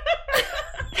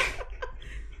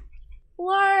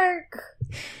 Lark!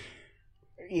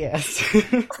 Yes.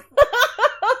 That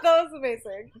was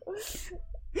amazing.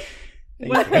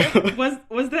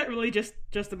 Was that really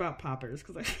just about poppers?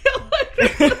 Because I feel like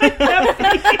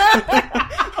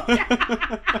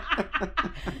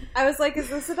I was like, is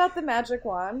this about the magic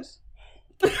wand?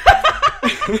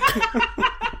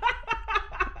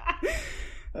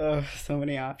 Oh, so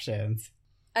many options.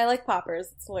 I like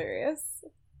poppers. It's hilarious.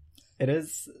 It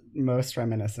is most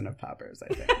reminiscent of poppers, I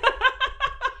think.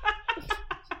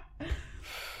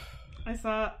 I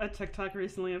saw a TikTok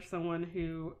recently of someone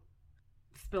who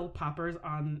spilled poppers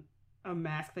on a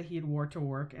mask that he had wore to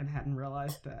work and hadn't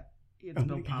realized that he had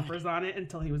spilled poppers on it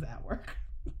until he was at work.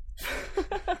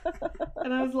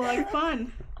 And I was like,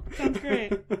 fun. Sounds great.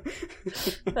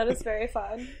 That is very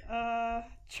fun.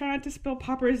 Trying to spill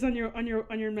poppers on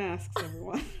your masks,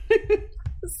 everyone.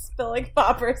 Spilling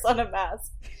poppers on a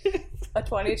mask. A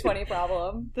 2020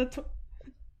 problem. What to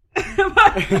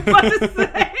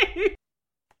say?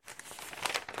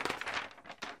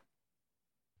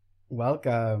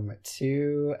 Welcome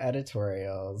to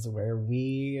Editorials, where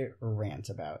we rant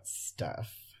about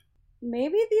stuff.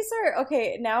 Maybe these are...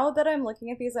 Okay, now that I'm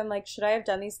looking at these, I'm like, should I have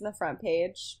done these in the front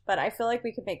page? But I feel like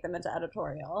we could make them into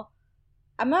editorial.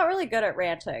 I'm not really good at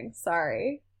ranting,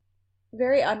 sorry.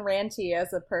 Very unranty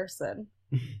as a person.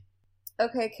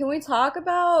 Okay, can we talk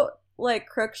about, like,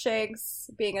 Crookshanks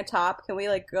being a top? Can we,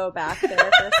 like, go back there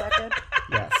for a second?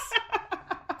 Yes.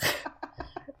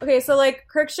 Okay, so, like,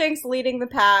 Crookshanks leading the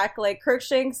pack. Like,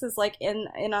 Crookshanks is, like, in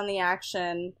on the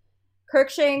action.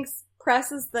 Crookshanks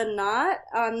presses the knot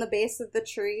on the base of the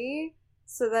tree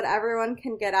so that everyone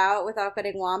can get out without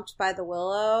getting whomped by the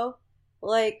willow.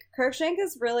 Like, Crookshanks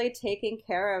is really taking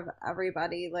care of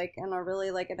everybody, like, in a really,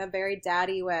 like, in a very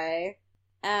daddy way.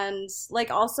 And,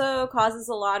 like, also causes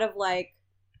a lot of, like,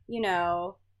 you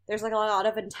know, there's, like, a lot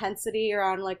of intensity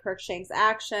around, like, Crookshanks'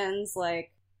 actions,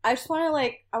 like, I just want to,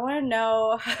 like, I want to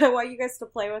know how I want you guys to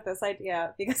play with this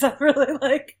idea, because I'm really,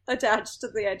 like, attached to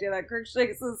the idea that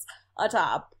Crookshanks is a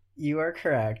top. You are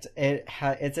correct.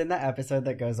 It's in the episode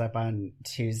that goes up on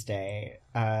Tuesday.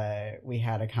 We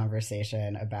had a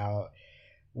conversation about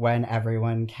when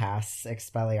everyone casts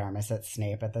Expelliarmus at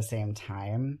Snape at the same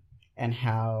time, and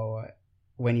how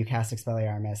when you cast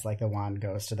Expelliarmus, like, the wand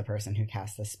goes to the person who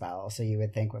cast the spell. So you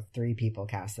would think with 3 people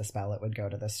cast the spell, it would go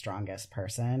to the strongest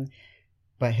person.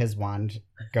 But his wand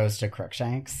goes to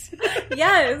Crookshanks.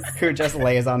 Yes. Who just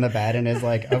lays on the bed and is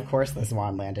like, of course this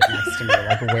wand landed next to me.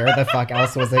 Like, where the fuck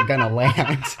else was it gonna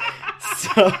land?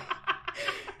 So...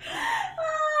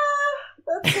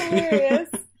 That's hilarious.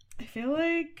 I feel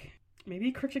like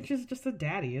maybe Crookshanks is just a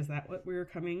daddy. Is that what we were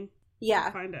coming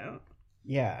to find out?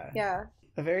 Yeah. Yeah.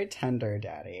 A very tender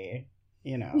daddy,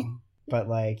 you know. But,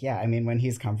 like, yeah, I mean, when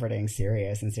he's comforting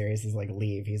Sirius and Sirius is like,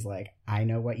 leave, he's like, I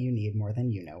know what you need more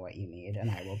than you know what you need, and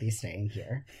I will be staying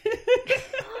here.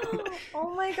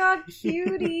 Oh my god,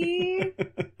 cutie.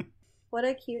 What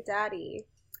a cute daddy.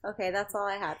 Okay, that's all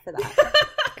I had for that.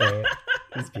 Great.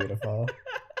 He's beautiful.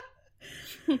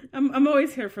 I'm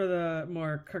always here for the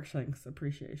more Crookshanks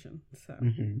appreciation. So.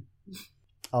 Mm-hmm.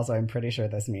 Also, I'm pretty sure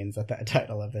this means that the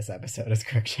title of this episode is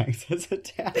Crookshanks as a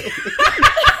daddy.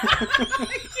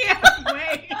 Can't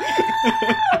wait.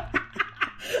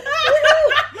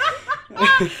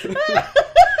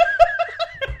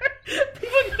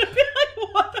 People are gonna be like,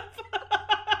 "What the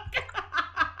fuck?"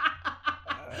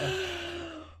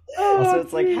 Also,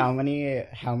 it's like, how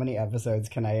many episodes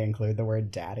can I include the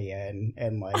word daddy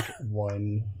in like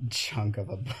one chunk of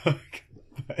a book?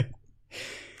 But...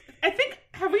 I think,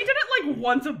 have we done it like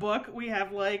once a book? We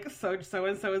have like so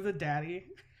and so is a daddy.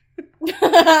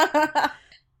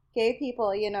 Gay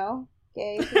people, you know?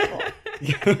 Gay people.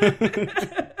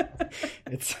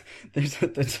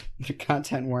 The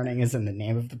content warning is in the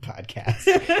name of the podcast.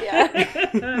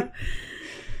 Yeah.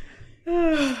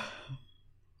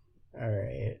 All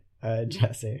right.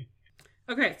 Jesse.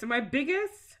 Okay, so my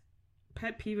biggest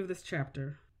pet peeve of this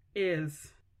chapter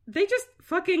is they just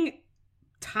fucking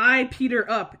tie Peter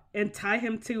up and tie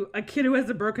him to a kid who has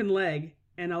a broken leg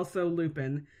and also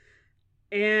Lupin.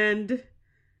 And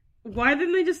why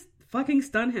didn't they just fucking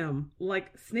stun him?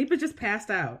 Like, Snape had just passed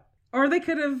out. Or they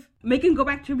could have make him go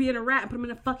back to being a rat and put him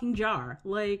in a fucking jar.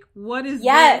 Like, what is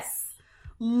this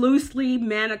loosely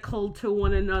manacled to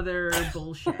one another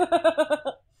bullshit?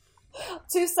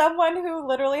 To someone who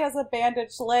literally has a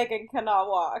bandaged leg and cannot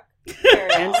walk.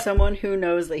 And someone who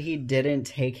knows that he didn't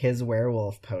take his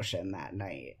werewolf potion that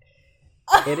night.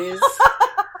 It is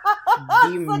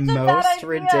the most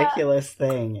ridiculous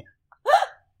thing.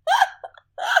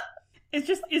 It's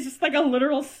just like a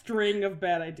literal string of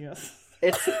bad ideas.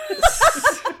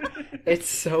 It's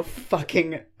so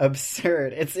fucking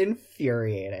absurd. It's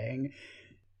infuriating.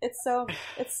 It's so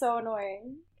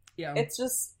annoying. Yeah. It's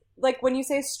just like when you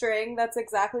say string, that's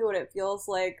exactly what it feels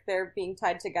like they're being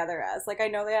tied together as. Like, I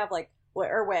know they have like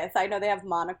I know they have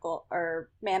manacles or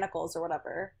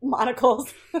whatever.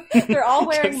 Monocles. They're all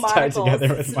wearing monocles.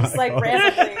 Just like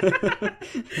randomly.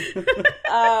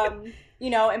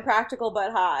 Impractical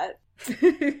but hot.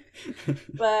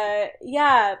 But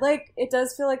yeah, like it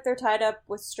does feel like they're tied up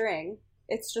with string.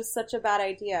 It's just such a bad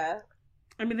idea.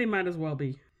 I mean, they might as well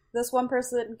be. This one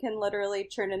person can literally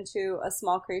turn into a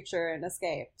small creature and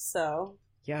escape, so...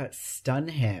 Yeah, stun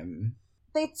him.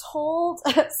 They told...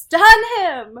 Stun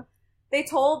him! They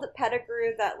told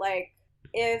Pettigrew that, like,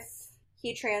 if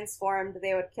he transformed,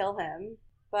 they would kill him.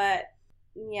 But,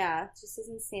 yeah, it just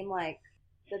doesn't seem like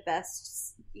the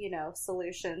best,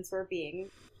 solutions were being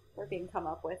come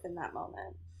up with in that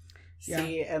moment.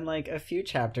 See, and like a few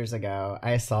chapters ago,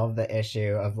 I solved the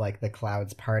issue of like the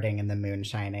clouds parting and the moon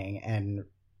shining and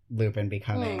Lupin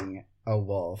becoming a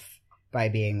wolf by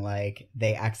being like,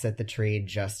 they exit the tree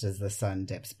just as the sun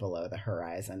dips below the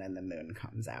horizon and the moon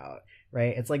comes out,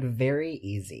 right? It's like very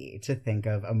easy to think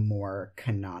of a more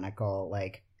canonical,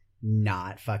 like,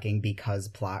 not fucking because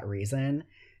plot reason.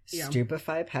 Yeah.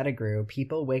 Stupefy Pettigrew,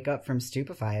 people wake up from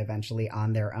stupefy eventually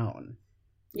on their own.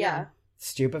 Yeah.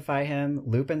 Stupefy him,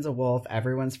 Lupin's a wolf,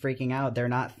 everyone's freaking out, they're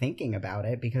not thinking about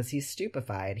it because he's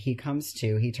stupefied. He comes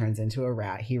to, he turns into a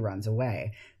rat, he runs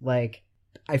away. Like,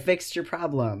 I fixed your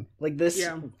problem. Like this,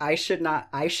 I should not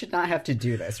have to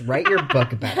do this. Write your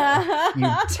book better, you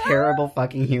terrible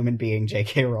fucking human being,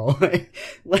 J.K. Rowling.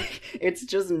 Like, it's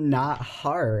just not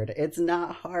hard. It's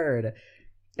not hard.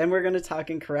 And we're going to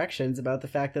talk in corrections about the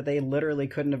fact that they literally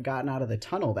couldn't have gotten out of the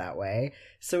tunnel that way.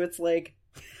 So it's like,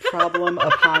 problem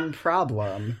upon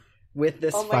problem with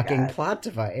this fucking plot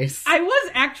device. I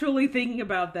was actually thinking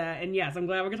about that, and yes, I'm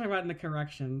glad we're gonna talk about it in the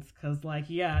corrections, because like,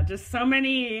 yeah, just so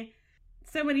many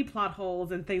plot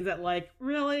holes and things that, like,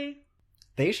 really,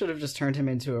 they should have just turned him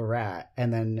into a rat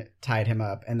and then tied him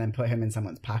up and then put him in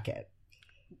someone's pocket,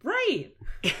 right?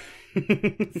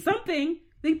 Something.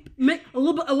 They make a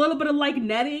little bit of like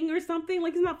netting or something.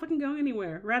 Like, he's not fucking going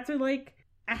anywhere. Rats are like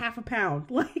a half a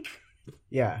pound. Like,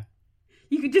 yeah.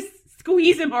 You could just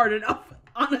squeeze him hard enough,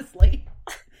 honestly.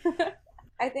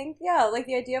 I think, yeah, like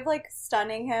the idea of like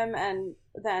stunning him and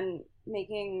then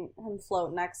making him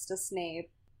float next to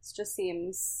Snape just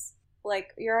seems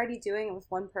like you're already doing it with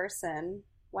one person.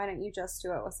 Why don't you just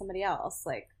do it with somebody else?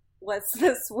 Like, what's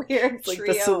this weird trio like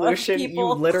the solution, of people?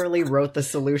 You literally wrote the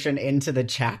solution into the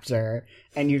chapter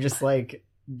and you just like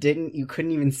you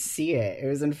couldn't even see it. It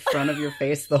was in front of your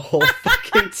face the whole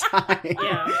fucking time.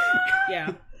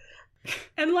 Yeah.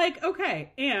 And like,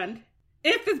 okay, and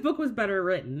if this book was better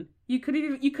written, you could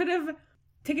have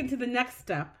taken it to the next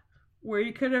step, where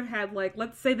you could have had, like,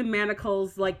 let's say the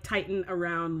manacles, like, tighten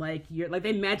around, like,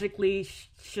 they magically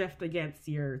shift against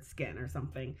your skin or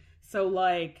something. So,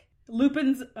 like,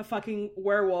 Lupin's a fucking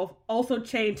werewolf, also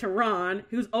chained to Ron,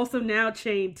 who's also now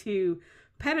chained to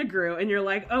Pettigrew, and you're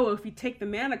like, oh, if you take the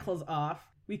manacles off,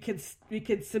 we could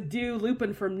subdue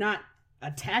Lupin from not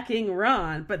attacking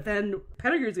Ron, but then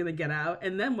Pettigrew's gonna get out,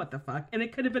 and then what the fuck? And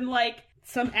it could have been, like,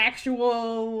 some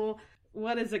actual...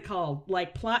 what is it called?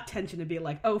 Like, plot tension to be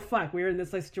like, oh fuck, we're in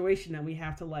this like situation that we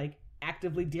have to like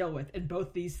actively deal with, and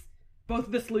both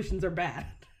of the solutions are bad.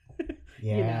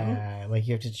 Yeah, you know? Like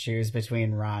you have to choose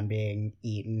between Ron being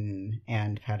eaten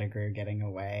and Pettigrew getting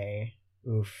away.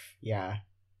 Oof, yeah.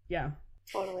 Yeah.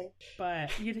 Totally.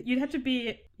 But you'd have to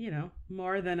be, you know,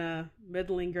 more than a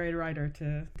middling grade writer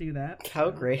to do that. How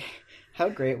great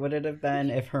would it have been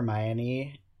if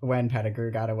Hermione, when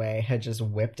Pettigrew got away, had just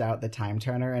whipped out the time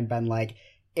turner and been like,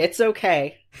 it's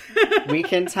okay. We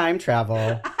can time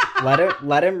travel.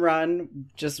 Let him run.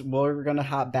 Just, we're going to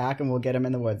hop back and we'll get him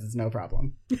in the woods. It's no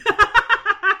problem.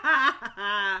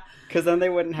 Because then they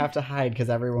wouldn't have to hide because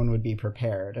everyone would be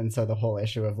prepared. And so the whole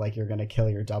issue of, like, you're going to kill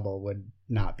your double would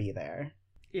not be there.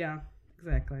 Yeah,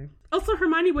 exactly. Also,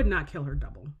 Hermione would not kill her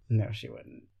double. No, she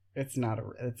wouldn't. It's not a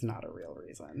real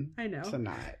reason. I know. To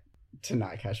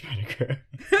not catch Pettigrew.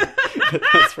 But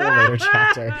that's for a later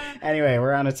chapter. Anyway,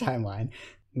 we're on a timeline.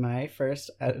 My first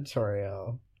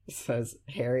editorial says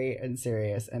Harry and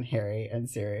Sirius and Harry and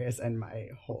Sirius and my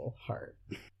whole heart.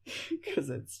 Because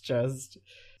it's just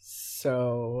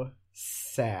so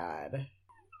sad.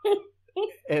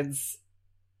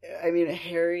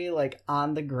 Harry, like,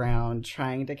 on the ground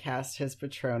trying to cast his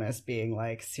Patronus, being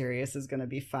like, Sirius is gonna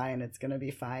be fine, it's gonna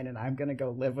be fine, and I'm gonna go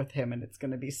live with him, and it's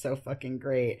gonna be so fucking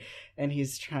great. And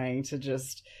he's trying to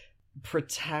just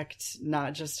protect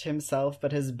not just himself,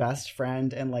 but his best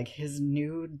friend and, like, his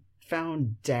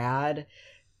newfound dad.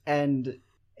 And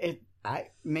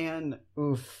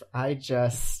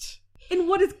in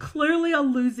what is clearly a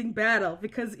losing battle,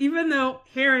 because even though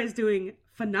Harry is doing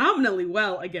phenomenally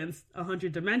well against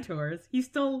 100 Dementors, he's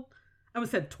still, I would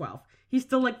say 12. He's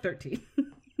still like 13.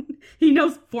 He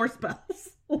knows 4 spells.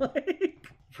 Like,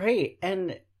 right,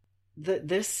 and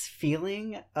this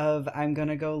feeling of I'm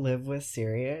gonna go live with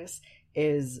Sirius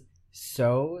is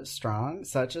so strong,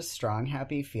 such a strong,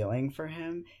 happy feeling for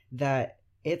him, that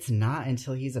it's not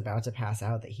until he's about to pass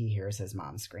out that he hears his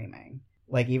mom screaming.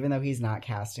 Like, even though he's not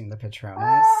casting the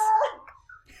Patronus.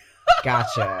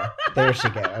 Gotcha. There she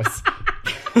goes.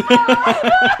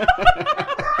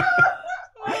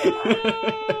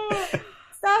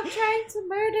 Stop trying to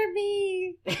murder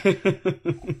me.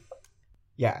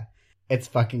 Yeah, it's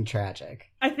fucking tragic.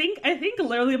 I think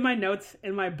literally my notes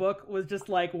in my book was just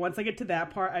like, once I get to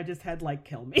that part, I just had like,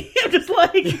 kill me. I'm just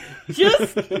like,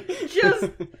 just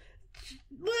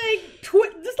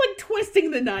like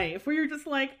twisting the knife, where you're just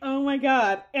like, oh my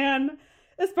god. And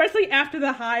especially after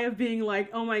the high of being like,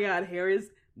 oh my god, Harry's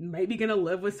maybe gonna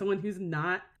live with someone who's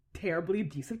not terribly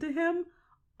abusive to him.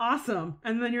 Awesome.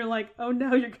 And then you're like, oh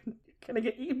no, you're gonna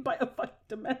get eaten by a fucking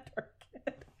Dementor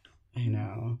kid. I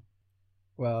know.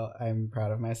 Well, I'm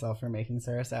proud of myself for making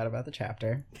Sarah sad about the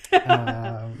chapter.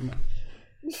 All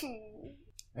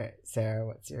right, Sarah,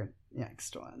 what's your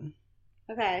next one?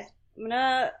 Okay, I'm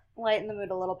gonna lighten the mood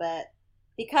a little bit,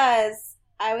 because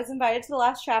I was invited to the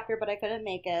last chapter, but I couldn't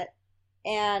make it.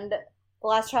 And the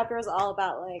last chapter was all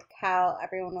about, like, how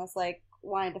everyone was, like,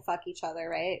 wanting to fuck each other,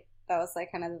 right? That was,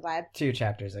 like, kind of the vibe. 2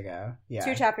 chapters ago. Yeah.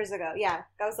 2 chapters ago, yeah.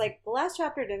 I was like, the last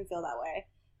chapter didn't feel that way.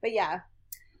 But yeah.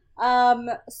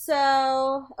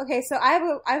 So I have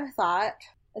a thought.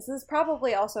 This is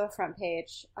probably also a front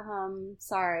page.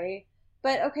 Sorry.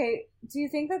 But, okay, do you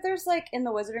think that there's, like, in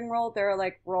the Wizarding World, there are,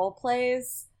 like, role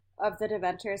plays of the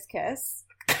Dementor's kiss?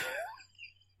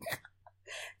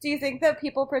 Do you think that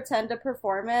people pretend to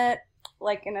perform it,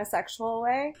 like, in a sexual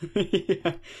way?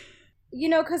 Yeah. You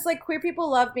know, because, like, queer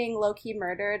people love being low-key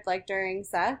murdered, like, during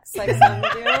sex, like some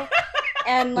do.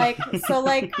 And, like, so,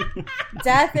 like,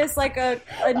 death is, like, a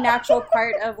natural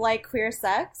part of, like, queer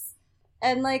sex.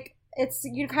 And, like, it's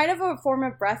kind of a form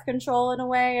of breath control in a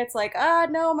way. It's like,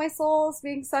 no, my soul's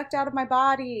being sucked out of my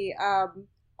body.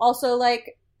 Also,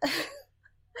 like,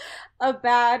 a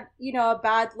bad,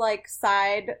 like,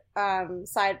 side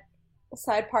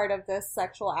part of this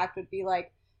sexual act would be,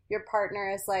 like, your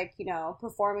partner is, like,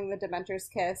 performing the Dementor's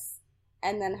kiss,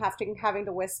 and then having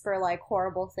to whisper, like,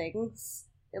 horrible things,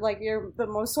 like, the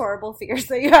most horrible fears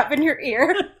that you have in your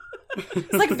ear.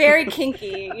 It's, like, very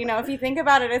kinky, if you think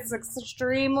about it, it's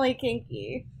extremely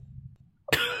kinky.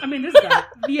 I mean, this guy,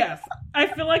 yes. I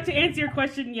feel like to answer your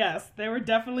question, yes. There would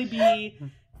definitely be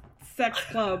sex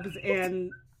clubs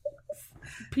and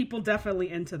people definitely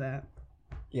into that.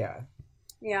 Yeah.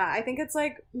 Yeah, I think it's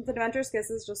like the Dementor's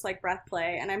Kiss is just like breath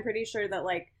play, and I'm pretty sure that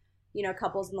like, you know,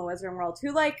 couples in the Wizarding world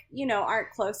who like, you know, aren't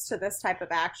close to this type of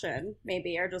action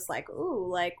maybe are just like, ooh,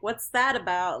 like what's that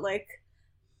about? Like,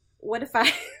 what if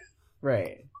I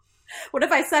Right. what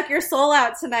if I suck your soul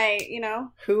out tonight, you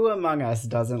know? Who among us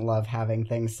doesn't love having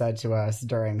things said to us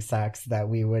during sex that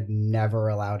we would never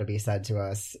allow to be said to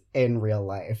us in real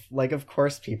life? Like, of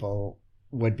course people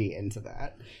would be into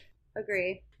that.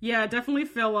 Agree. Yeah, I definitely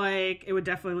feel like it would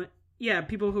definitely... Yeah,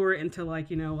 people who are into, like,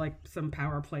 you know, like some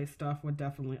power play stuff would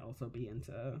definitely also be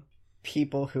into...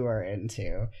 People who are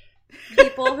into...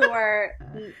 People who are...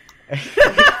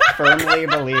 firmly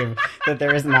believe that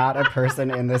there is not a person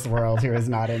in this world who is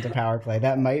not into power play.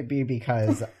 That might be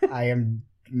because I am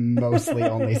mostly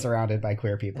only surrounded by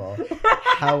queer people.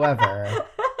 However,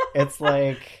 it's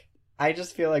like... I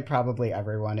just feel like probably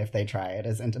everyone, if they try it,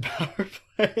 is into power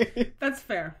play. That's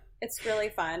fair. It's really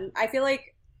fun. I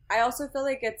also feel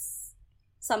like it's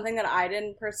something that I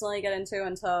didn't personally get into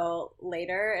until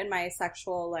later in my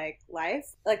sexual like life.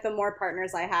 Like the more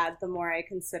partners I had, the more I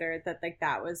considered that like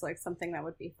that was like something that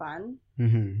would be fun.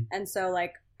 Mm-hmm. And so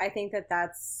like I think that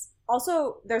that's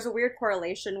also, there's a weird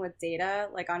correlation with data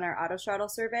like on our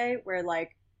autostraddle survey where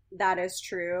like that is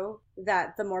true,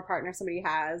 that the more partners somebody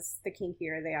has, the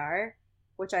kinkier they are,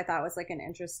 which I thought was like an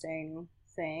interesting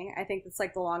thing. I think it's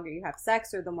like the longer you have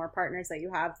sex or the more partners that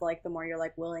you have, like the more you're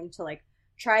like willing to like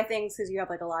try things because you have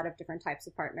like a lot of different types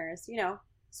of partners, you know?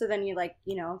 So then you like,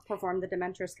 you know, perform the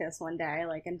Dementor's Kiss one day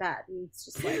like in bed, and it's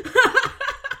just like...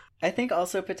 I think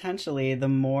also potentially the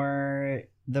more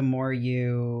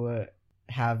you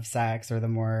have sex, or the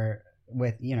more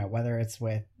with, you know, whether it's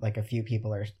with like a few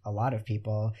people or a lot of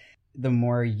people, the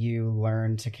more you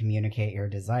learn to communicate your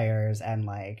desires and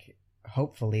like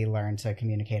hopefully learn to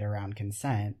communicate around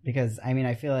consent. Because I mean,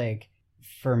 I feel like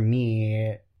for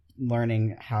me,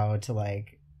 learning how to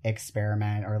like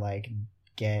experiment or like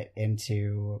get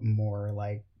into more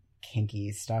like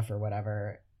kinky stuff or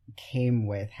whatever came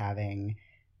with having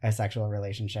a sexual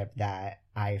relationship that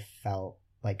I felt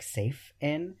like safe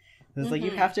in. It's like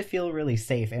you have to feel really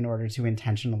safe in order to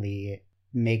intentionally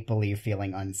make believe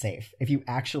feeling unsafe. If you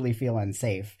actually feel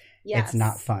unsafe, it's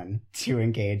not fun to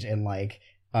engage in like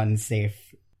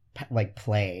unsafe like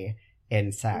play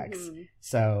in sex.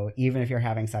 So even if you're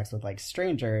having sex with like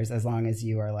strangers, as long as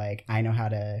you are like, I know how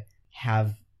to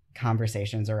have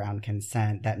conversations around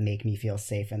consent that make me feel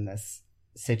safe in this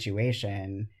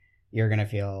situation, you're going to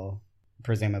feel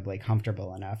presumably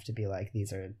comfortable enough to be like,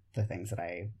 these are the things that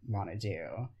I want to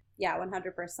do. Yeah,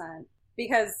 100%.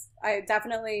 Because I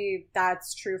definitely,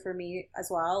 that's true for me as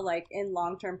well. Like in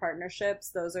long-term partnerships,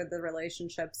 those are the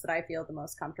relationships that I feel the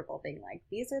most comfortable being like,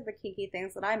 these are the kinky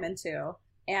things that I'm into.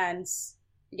 And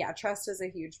yeah, trust is a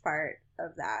huge part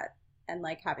of that, and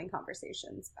like having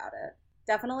conversations about it.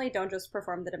 Definitely don't just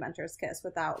perform the Dementor's Kiss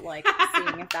without like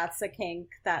seeing if that's a kink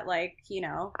that like, you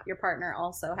know, your partner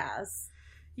also has.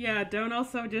 Yeah, don't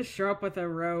also just show up with a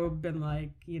robe and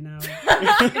like, you know,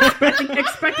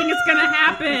 expecting it's gonna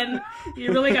happen.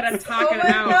 You really gotta talk it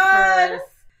out first.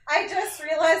 I just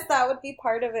realized that would be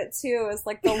part of it too, is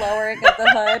like the lowering of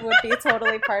the hood would be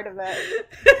totally part of it.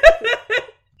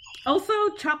 Also,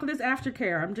 chocolate is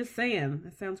aftercare. I'm just saying.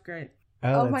 That sounds great.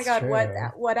 Oh my god, true.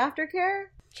 What aftercare?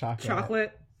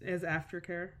 Chocolate is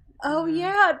aftercare. Oh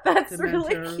yeah, that's Dementor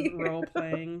really cute. Role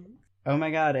playing. Oh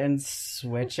my god, and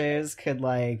switches could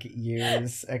like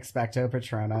use Expecto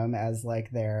Patronum as like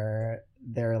their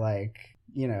like,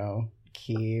 you know,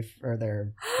 key or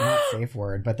their not safe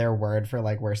word, but their word for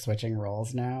like we're switching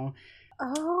roles now.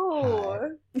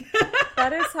 Oh,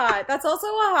 that is hot. That's also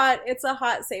it's a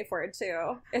hot safe word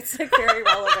too. It's like very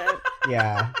relevant.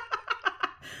 Yeah,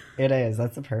 it is.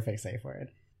 That's the perfect safe word.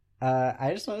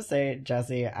 I just want to say,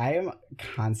 Jesse, I am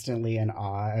constantly in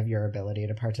awe of your ability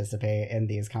to participate in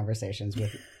these conversations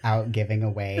without giving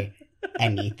away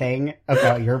anything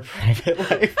about your private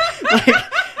life.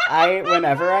 Like,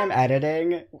 whenever I'm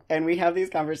editing, and we have these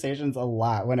conversations a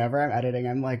lot, whenever I'm editing,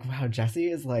 I'm like, wow,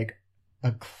 Jesse is like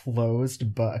a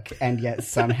closed book and yet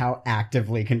somehow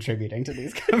actively contributing to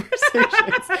these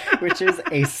conversations, which is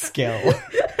a skill.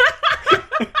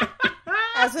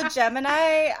 As a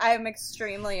Gemini, I'm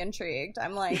extremely intrigued.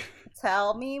 I'm like,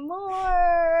 tell me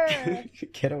more.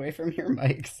 Get away from your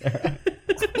mic, Sarah.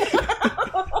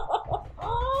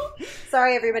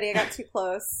 Sorry, everybody, I got too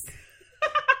close.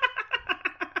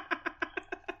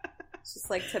 It's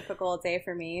just like typical day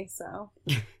for me, so.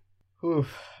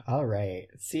 Oof. All right.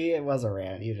 See, it was a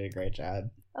rant. You did a great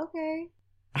job. Okay.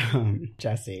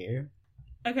 Jesse.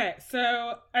 Okay,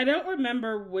 so I don't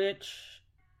remember which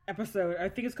episode. I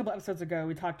think it's a couple episodes ago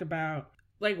we talked about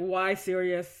like why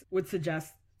Sirius would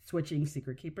suggest switching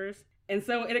Secret Keepers. And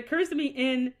so it occurs to me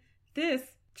in this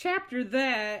chapter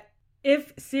that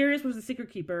if Sirius was a Secret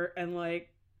Keeper and like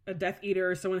a Death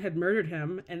Eater or someone had murdered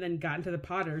him and then gotten to the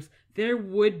Potters, there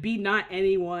would be not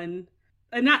anyone,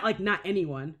 not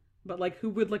anyone, but like who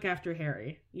would look after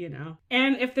Harry, you know?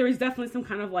 And if there was definitely some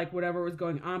kind of like whatever was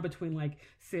going on between like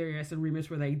Sirius and Remus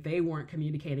where they weren't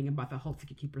communicating about the whole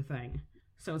Secret Keeper thing.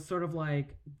 So it's sort of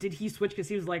like, did he switch because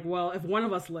he was like, well, if one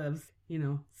of us lives, you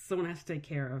know, someone has to take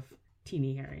care of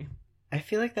teeny Harry. I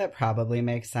feel like that probably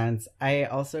makes sense. I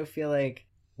also feel like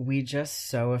we just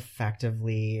so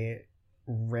effectively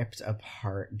ripped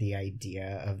apart the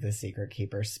idea of the Secret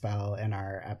Keeper spell in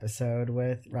our episode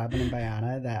with Robin and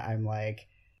Bayana that I'm like,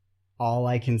 all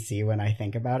I can see when I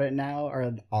think about it now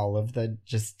are all of the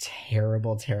just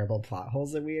terrible, terrible plot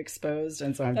holes that we exposed.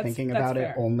 And so I'm thinking about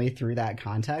it only through that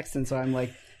context. And so I'm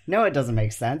like, no, it doesn't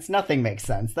make sense. Nothing makes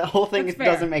sense. The whole thing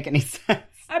doesn't make any sense.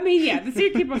 I mean, yeah, the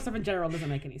Secret Keeper stuff in general doesn't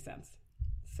make any sense.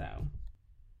 So.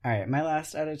 All right, my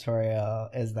last editorial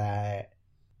is that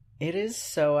it is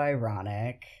so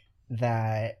ironic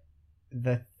that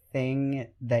the thing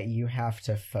that you have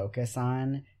to focus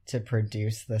on to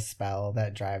produce the spell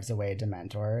that drives away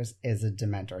Dementors is a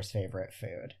Dementor's favorite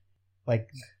food. Like,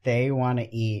 they want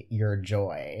to eat your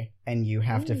joy, and you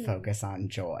have to focus on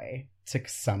joy to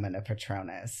summon a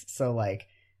Patronus. So, like,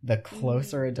 the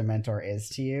closer a Dementor is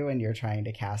to you and you're trying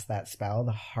to cast that spell,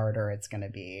 the harder it's going to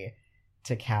be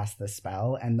to cast the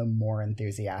spell, and the more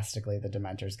enthusiastically the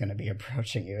Dementor's going to be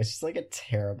approaching you. It's just like a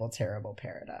terrible, terrible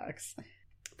paradox.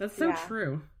 That's so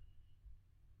true.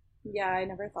 Yeah, I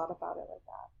never thought about it like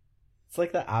that. It's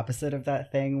like the opposite of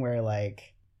that thing where,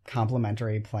 like,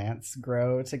 complementary plants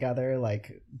grow together.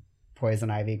 Like, poison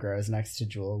ivy grows next to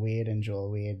jewelweed, and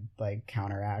jewelweed, like,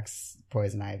 counteracts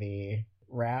poison ivy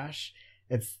rash.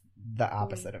 It's the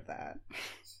opposite of that.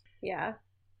 Yeah.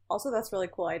 Also, that's really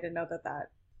cool. I didn't know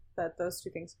that those two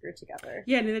things grew together.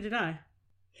 Yeah, neither did I.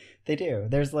 They do.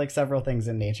 There's, like, several things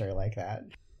in nature like that.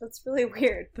 That's really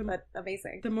weird, but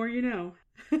amazing. The more you know.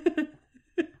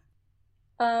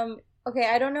 Okay,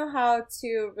 I don't know how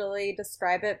to really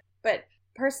describe it, but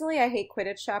personally I hate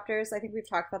Quidditch chapters. I think we've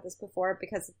talked about this before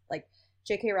because, like,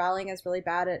 J.K. Rowling is really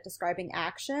bad at describing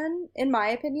action, in my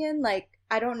opinion. Like,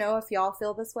 I don't know if y'all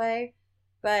feel this way,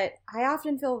 but I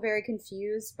often feel very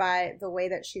confused by the way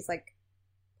that she's, like,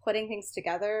 putting things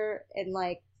together, and,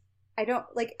 like,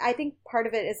 I think part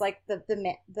of it is, like, the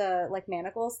like,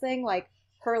 manacles thing, like,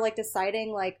 her, like,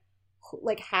 deciding, like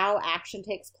how action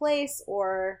takes place,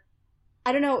 or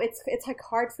I don't know, it's like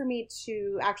hard for me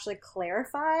to actually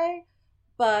clarify,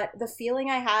 but the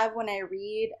feeling I have when I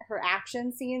read her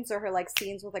action scenes, or her, like,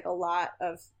 scenes with, like, a lot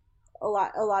of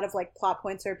like plot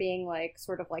points are being, like,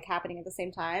 sort of, like, happening at the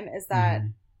same time, is that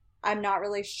I'm not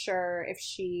really sure if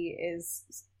she is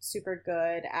super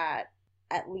good at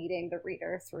leading the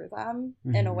reader through them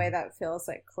in a way that feels,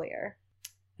 like, clear.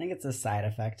 I think it's a side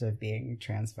effect of being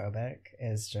transphobic,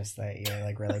 is just that you're,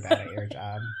 like, really bad at your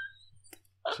job.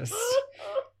 Just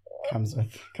comes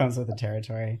with the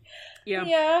territory.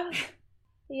 Yeah.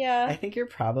 I think you're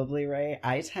probably right.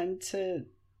 I tend to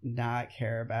not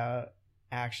care about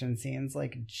action scenes,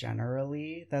 like,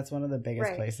 generally. That's one of the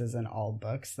biggest places in all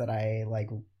books that I, like,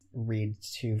 read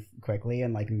too quickly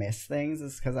and, like, miss things,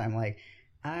 is because I'm like,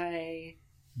 I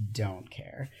don't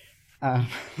care.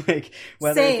 Like,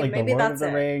 whether it's, like, the Lord of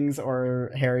the Rings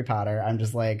or Harry Potter, I'm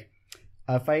just like,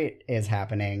 a fight is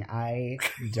happening. I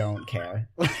don't care.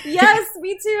 Yes,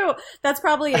 me too. That's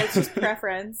probably it. It's just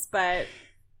preference, but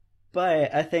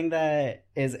a thing that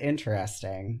is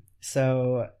interesting.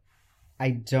 So I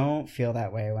don't feel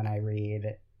that way when I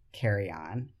read Carry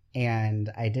On,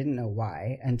 and I didn't know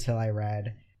why until I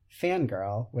read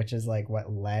Fangirl, which is, like,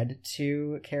 what led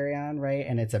to Carry On, right?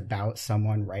 And it's about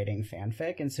someone writing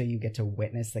fanfic, and so you get to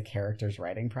witness the character's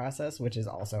writing process, which is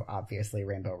also obviously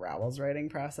Rainbow Rowell's writing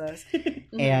process.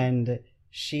 And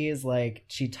she is, like,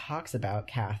 she talks about,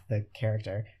 Kath, the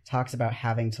character, talks about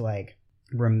having to, like,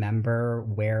 remember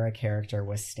where a character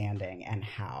was standing and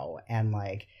how, and,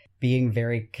 like, being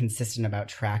very consistent about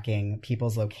tracking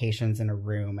people's locations in a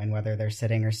room and whether they're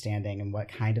sitting or standing and what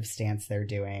kind of stance they're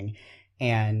doing.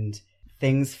 And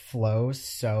things flow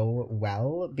so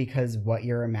well because what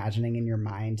you're imagining in your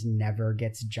mind never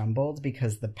gets jumbled,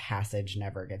 because the passage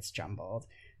never gets jumbled.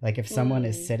 Like, if someone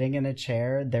is sitting in a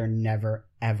chair, they're never,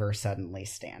 ever suddenly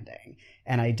standing.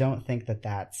 And I don't think that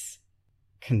that's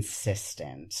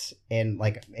consistent in,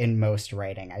 like, in most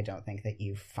writing. I don't think that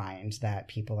you find that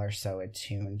people are so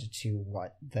attuned to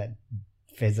what the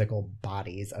physical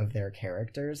bodies of their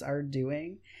characters are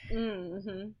doing.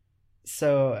 Mm-hmm.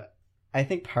 So I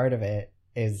think part of it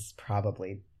is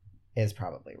probably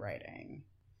writing,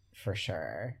 for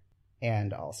sure.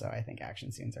 And also I think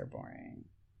action scenes are boring.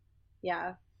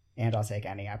 Yeah. And I'll take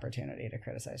any opportunity to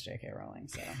criticize J.K. Rowling,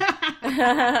 so.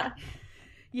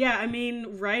 Yeah, I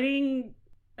mean, writing,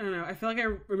 I don't know, I feel like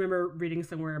I remember reading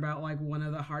somewhere about, like, one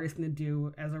of the hardest things to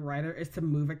do as a writer is to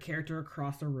move a character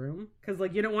across a room. Because,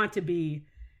 like, you don't want it to be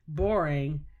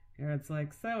boring. It's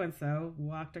like, so-and-so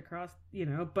walked across, you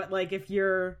know. But, like, if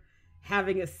you're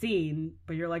having a scene,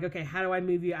 but you're like, okay, how do I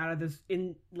move you out of this,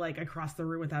 across the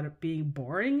room without it being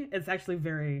boring? It's actually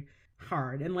very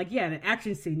hard. And, like, yeah, in an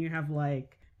action scene, you have,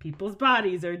 like, people's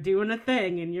bodies are doing a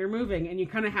thing and you're moving. And you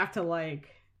kind of have to, like,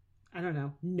 I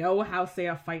don't know how, say,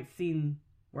 a fight scene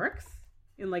works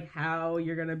and, like, how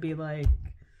you're going to be, like,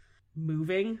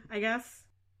 moving, I guess.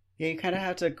 Yeah, you kind of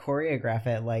have to choreograph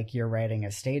it like you're writing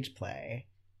a stage play.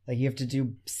 Like, you have to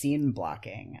do scene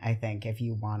blocking, I think, if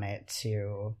you want it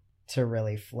to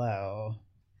really flow.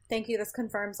 Thank you. This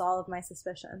confirms all of my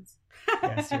suspicions.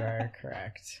 Yes, you are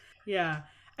correct. Yeah.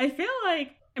 I feel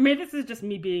like, I mean, this is just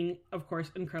me being, of course,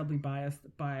 incredibly biased,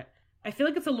 but I feel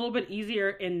like it's a little bit easier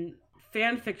in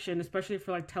fan fiction, especially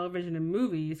for, like, television and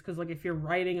movies, because, like, if you're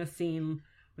writing a scene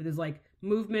where there's, like,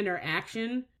 movement or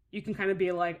action, you can kind of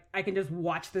be like, I can just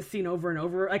watch this scene over and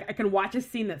over. Like, I can watch a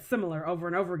scene that's similar over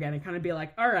and over again and kind of be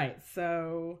like, all right,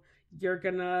 so you're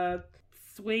gonna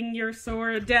swing your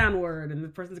sword downward and the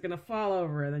person's gonna fall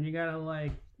over, and then you gotta,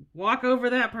 like, walk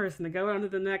over that person to go on to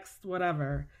the next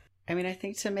whatever. I mean, I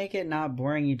think to make it not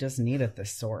boring, you just need a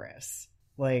thesaurus.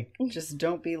 Like, just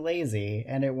don't be lazy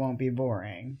and it won't be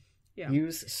boring. Yeah.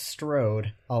 Use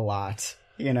strode a lot,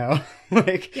 you know?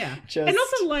 Like, yeah. Just... And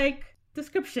also, like,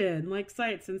 description, like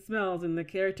sights and smells and the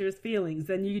character's feelings.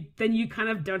 Then you kind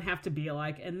of don't have to be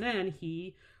like, and then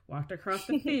he walked across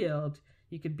the field.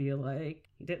 You could be like,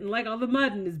 he didn't like all the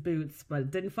mud in his boots, but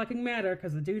it didn't fucking matter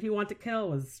because the dude he wanted to kill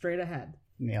was straight ahead.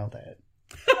 Nailed it.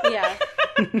 Yeah.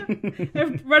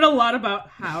 I've read a lot about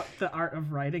how the art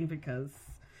of writing because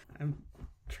I'm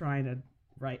trying to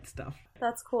write stuff.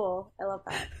 That's cool. I love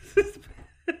that.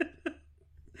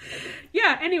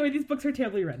 Yeah, anyway, these books are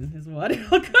terribly written, is what it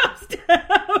all comes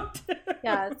down to.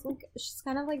 Yeah, it's like, she's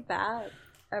kind of, like, bad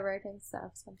at writing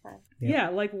stuff sometimes. Yeah,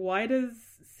 like, why does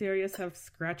Sirius have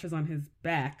scratches on his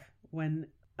back when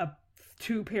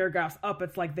 2 paragraphs up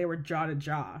it's like they were jaw to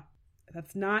jaw?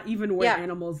 That's not even where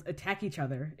animals attack each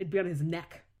other. It'd be on his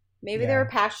neck. Maybe they were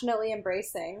passionately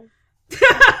embracing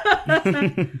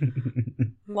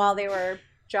while they were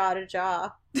jaw to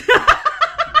jaw.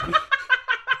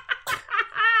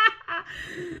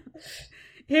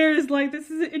 Harry's like, this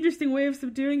is an interesting way of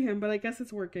subduing him, but I guess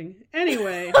it's working.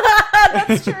 Anyway.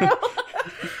 That's true.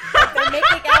 They're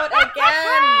making out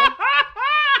again.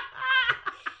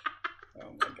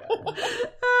 Oh my god.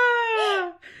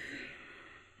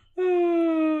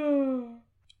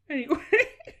 Anyway.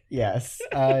 Yes,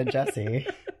 Jesse.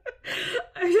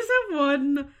 I just have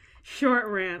one short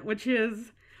rant, which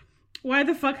is why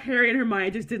the fuck Harry and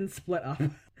Hermione just didn't split up.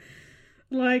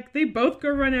 Like, they both go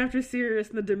run after Sirius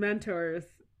and the Dementors.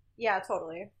 Yeah,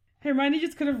 totally. Hermione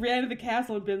just could have ran to the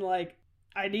castle and been like,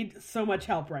 I need so much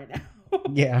help right now.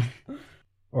 Yeah.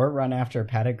 Or run after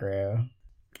Pettigrew.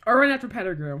 Or run after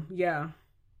Pettigrew, yeah.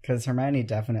 Because Hermione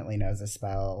definitely knows a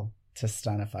spell to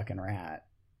stun a fucking rat.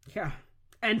 Yeah.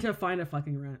 And to find a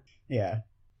fucking rat. Yeah.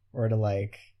 Or to,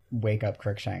 like, wake up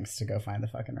Crookshanks to go find the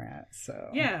fucking rat,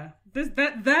 so... Yeah.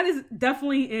 That is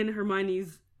definitely in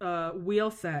Hermione's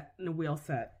wheelhouse of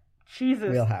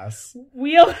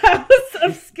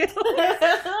skills.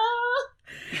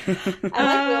 I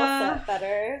like wheel set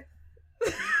better.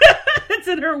 It's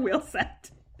in her wheel set.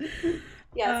 Yeah,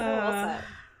 it's in her wheel set.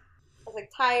 It's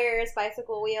like tires,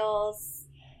 bicycle wheels,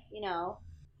 you know,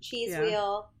 cheese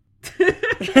wheel.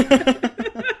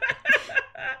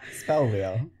 Spell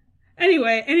wheel.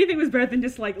 Anyway, anything was better than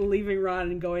just, like, leaving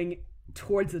Ron and going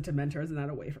towards the Dementors and not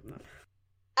away from them.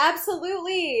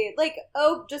 Absolutely. Like,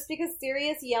 oh, just because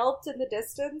Sirius yelped in the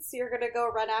distance, you're gonna go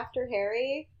run after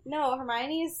Harry? No,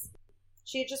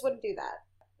 she just wouldn't do that.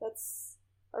 That's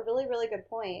a really, really good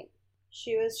point.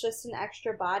 She was just an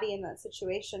extra body in that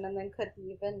situation and then couldn't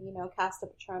even, you know, cast a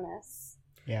Patronus.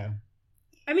 Yeah.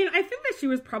 I mean, I think that she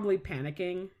was probably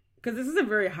panicking because this is a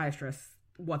very high stress,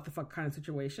 what the fuck kind of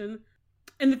situation.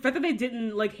 And the fact that they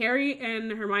didn't, like, Harry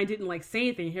and Hermione didn't, like, say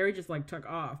anything. Harry just, like, took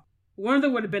off. One of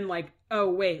them would have been like,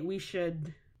 oh, wait, we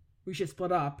should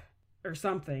split up or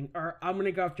something. Or I'm going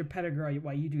to go after Pettigrew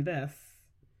while you do this.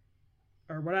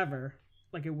 Or whatever.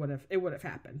 Like, it would have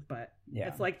happened. But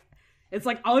it's like, It's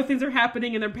like all these things are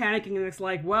happening and they're panicking and it's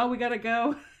like, well, we gotta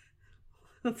go.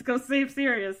 Let's go save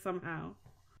Sirius somehow.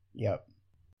 Yep.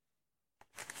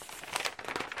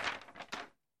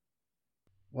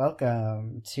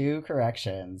 Welcome to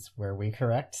Corrections, where we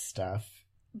correct stuff.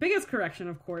 Biggest correction,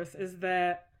 of course, is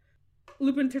that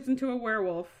Lupin turns into a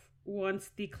werewolf once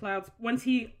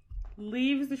he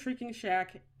leaves the Shrieking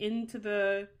Shack into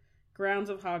the grounds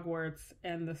of Hogwarts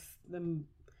and the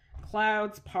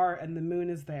clouds part and the moon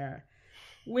is there.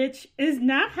 Which is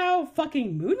not how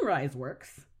fucking Moonrise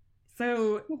works.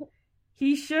 So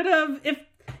he should have, if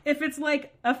it's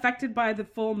like affected by the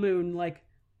full moon, like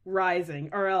rising,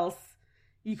 or else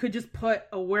you could just put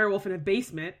a werewolf in a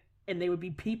basement and they would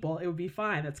be people. It would be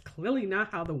fine. That's clearly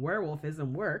not how the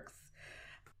werewolfism works.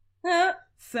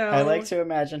 So I like to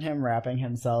imagine him wrapping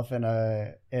himself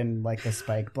in like a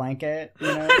spike blanket, you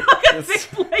know, with his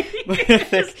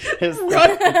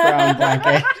thick brown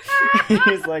blanket.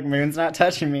 He's like, moon's not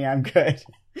touching me. I'm good.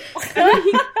 I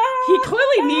mean, he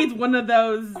clearly needs one of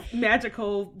those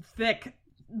magical thick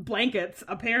blankets.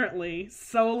 Apparently,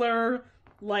 solar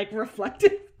like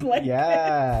reflective blankets.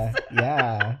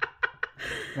 Yeah.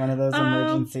 One of those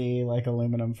emergency like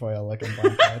aluminum foil looking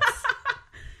blankets.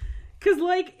 Because,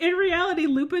 like, in reality,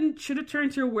 Lupin should have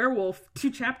turned to a werewolf 2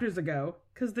 chapters ago.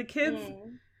 Because the kids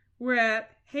were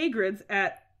at Hagrid's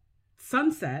at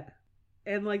sunset.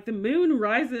 And, like, the moon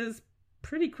rises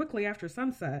pretty quickly after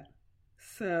sunset.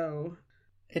 So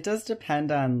it does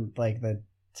depend on, like, the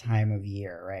time of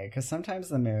year, right? Because sometimes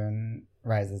the moon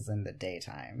rises in the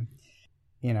daytime.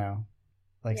 You know?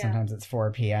 Like, sometimes it's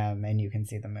 4 p.m. and you can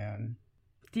see the moon.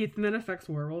 Do you think that affects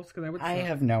werewolves? Because I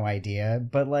have no idea,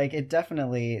 but like it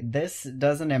definitely, this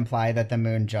doesn't imply that the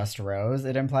moon just rose.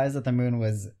 It implies that the moon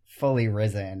was fully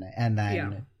risen and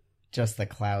then just the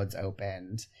clouds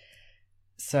opened.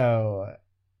 So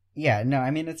yeah, no,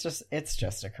 I mean, it's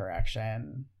just a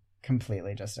correction.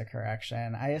 Completely just a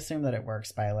correction. I assume that it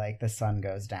works by like the sun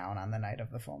goes down on the night of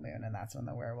the full moon and that's when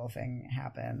the werewolfing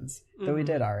happens. Though we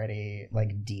did already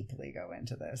like deeply go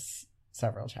into this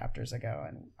several chapters ago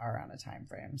and are on a time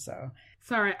frame, so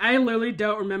sorry, I literally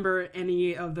don't remember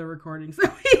any of the recordings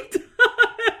that we've done.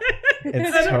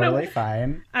 It's totally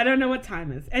fine. I don't know what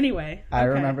time is. Anyway, I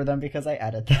remember them because I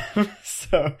edit them.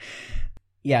 So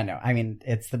yeah, no, I mean,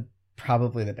 it's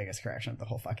probably the biggest correction of the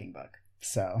whole fucking book,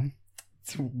 so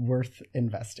it's worth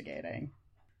investigating.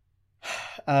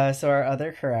 So our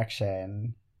other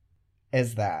correction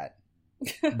is that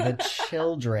the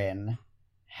children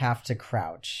have to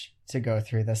crouch to go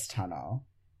through this tunnel,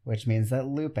 which means that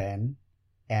Lupin,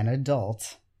 an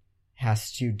adult,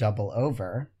 has to double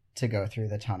over to go through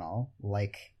the tunnel,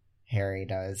 like Harry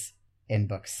does in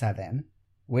book 7,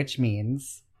 which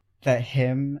means that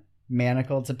him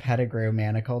manacled to Pettigrew,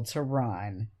 manacled to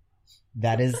Ron,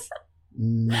 that is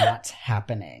not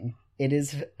happening. It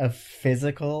is a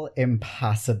physical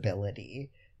impossibility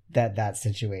that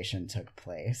situation took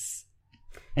place.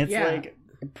 It's like,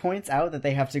 it points out that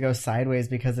they have to go sideways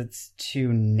because it's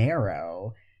too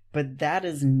narrow, but that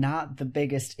is not the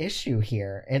biggest issue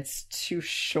here. It's too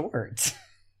short.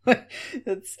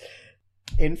 It's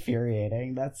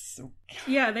infuriating.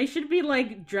 Yeah, they should be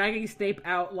like dragging Snape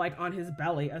out like on his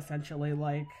belly, essentially,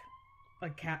 like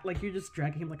a cat. Like you're just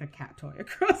dragging him like a cat toy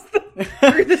across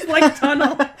through this like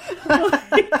tunnel.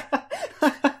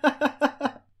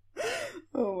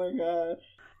 Oh my god.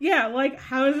 Yeah, like,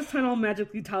 how is this tunnel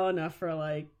magically tall enough for,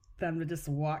 like, them to just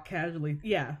walk casually?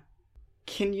 Yeah.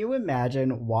 Can you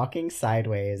imagine walking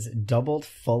sideways, doubled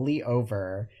fully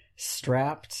over,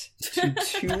 strapped to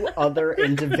 2 other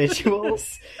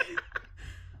individuals?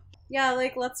 Yeah,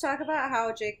 like, let's talk about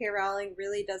how J.K. Rowling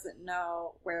really doesn't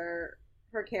know where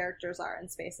her characters are in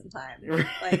space and time.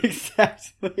 Like,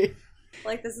 exactly.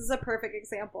 Like, this is a perfect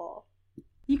example.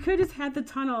 You could have just had the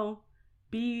tunnel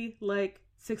be, like,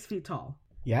 6 feet tall.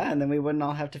 Yeah, and then we wouldn't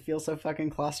all have to feel so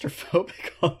fucking claustrophobic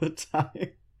all the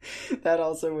time. That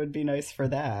also would be nice for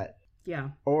that. Yeah.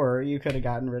 Or you could have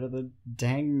gotten rid of the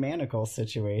dang manacle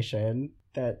situation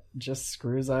that just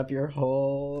screws up your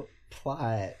whole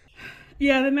plot.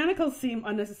 Yeah, the manacles seem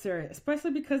unnecessary,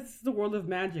 especially because it's the world of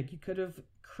magic. You could have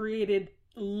created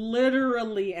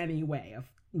literally any way of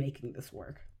making this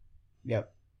work.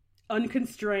 Yep.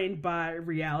 Unconstrained by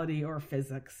reality or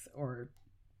physics or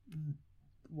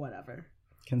whatever.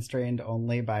 Constrained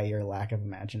only by your lack of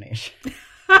imagination.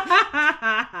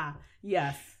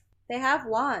 Yes. They have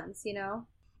wands, you know?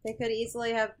 They could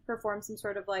easily have performed some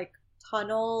sort of, like,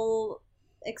 tunnel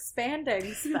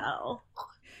expanding spell.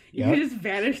 You could just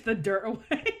vanish the dirt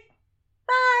away.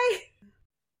 Bye!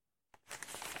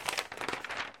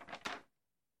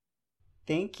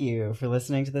 Thank you for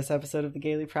listening to this episode of The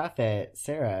Gaily Prophet.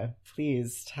 Sarah,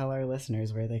 please tell our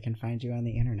listeners where they can find you on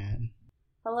the internet.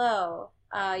 Hello.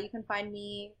 You can find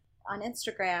me on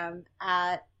Instagram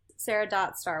at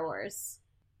sarah.starwars.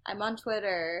 I'm on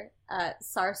Twitter at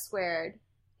Sarsquared,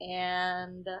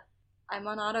 and I'm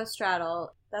on Autostraddle.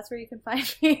 That's where you can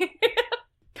find me.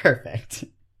 Perfect.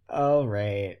 All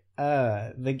right.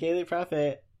 The Gaily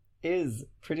Prophet is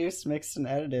produced, mixed, and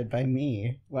edited by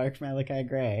me, Lark Malachi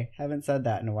Gray. Haven't said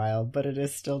that in a while, but it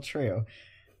is still true.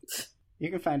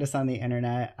 You can find us on the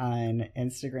internet on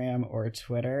Instagram or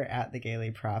Twitter at The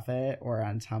Gaily Prophet, or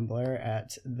on Tumblr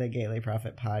at The Gaily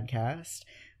Prophet Podcast,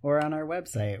 or on our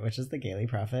website, which is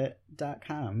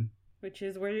thegailyprophet.com. Which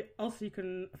is where also you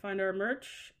can find our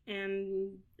merch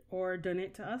and or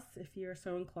donate to us if you're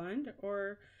so inclined,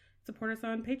 or support us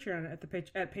on Patreon at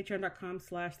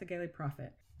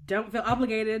patreon.com/thegailyprophet. Don't feel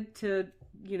obligated to,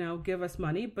 give us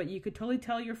money, but you could totally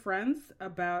tell your friends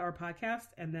about our podcast,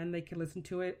 and then they can listen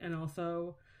to it and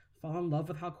also fall in love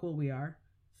with how cool we are.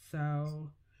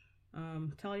 So,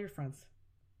 tell your friends.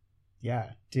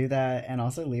 Yeah, do that, and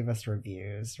also leave us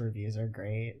reviews. Reviews are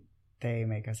great. They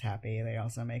make us happy. They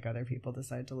also make other people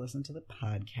decide to listen to the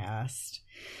podcast.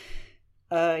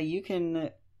 You can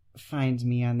find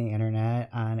me on the internet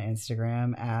on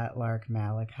Instagram at Lark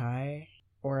Malachi,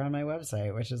 or on my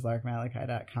website, which is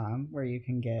larkmalachi.com, where you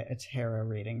can get a tarot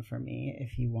reading from me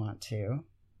if you want to.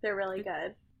 They're really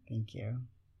good. Thank you.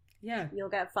 Yeah. You'll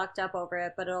get fucked up over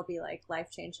it, but it'll be like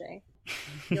life-changing.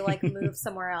 You'll like move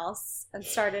somewhere else and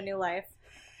start a new life.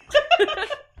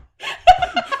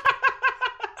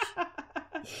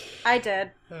 I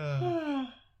did.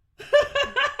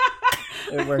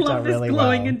 It worked out really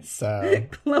well. So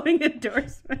glowing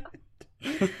endorsement.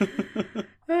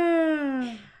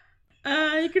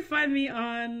 You can find me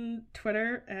on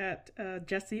Twitter at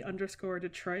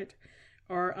Jesse_Detroit,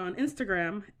 or on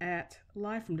Instagram at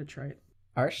Live from Detroit.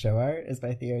 Our show art is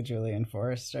by Theo Julian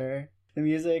Forrester. The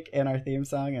music in our theme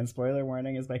song and spoiler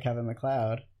warning is by Kevin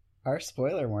MacLeod. Our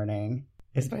spoiler warning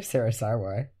is by Sarah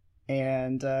Sarwar.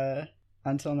 And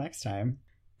until next time.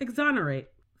 Exonerate.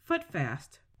 Foot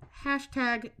fast.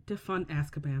 Hashtag defund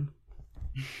Azkaban.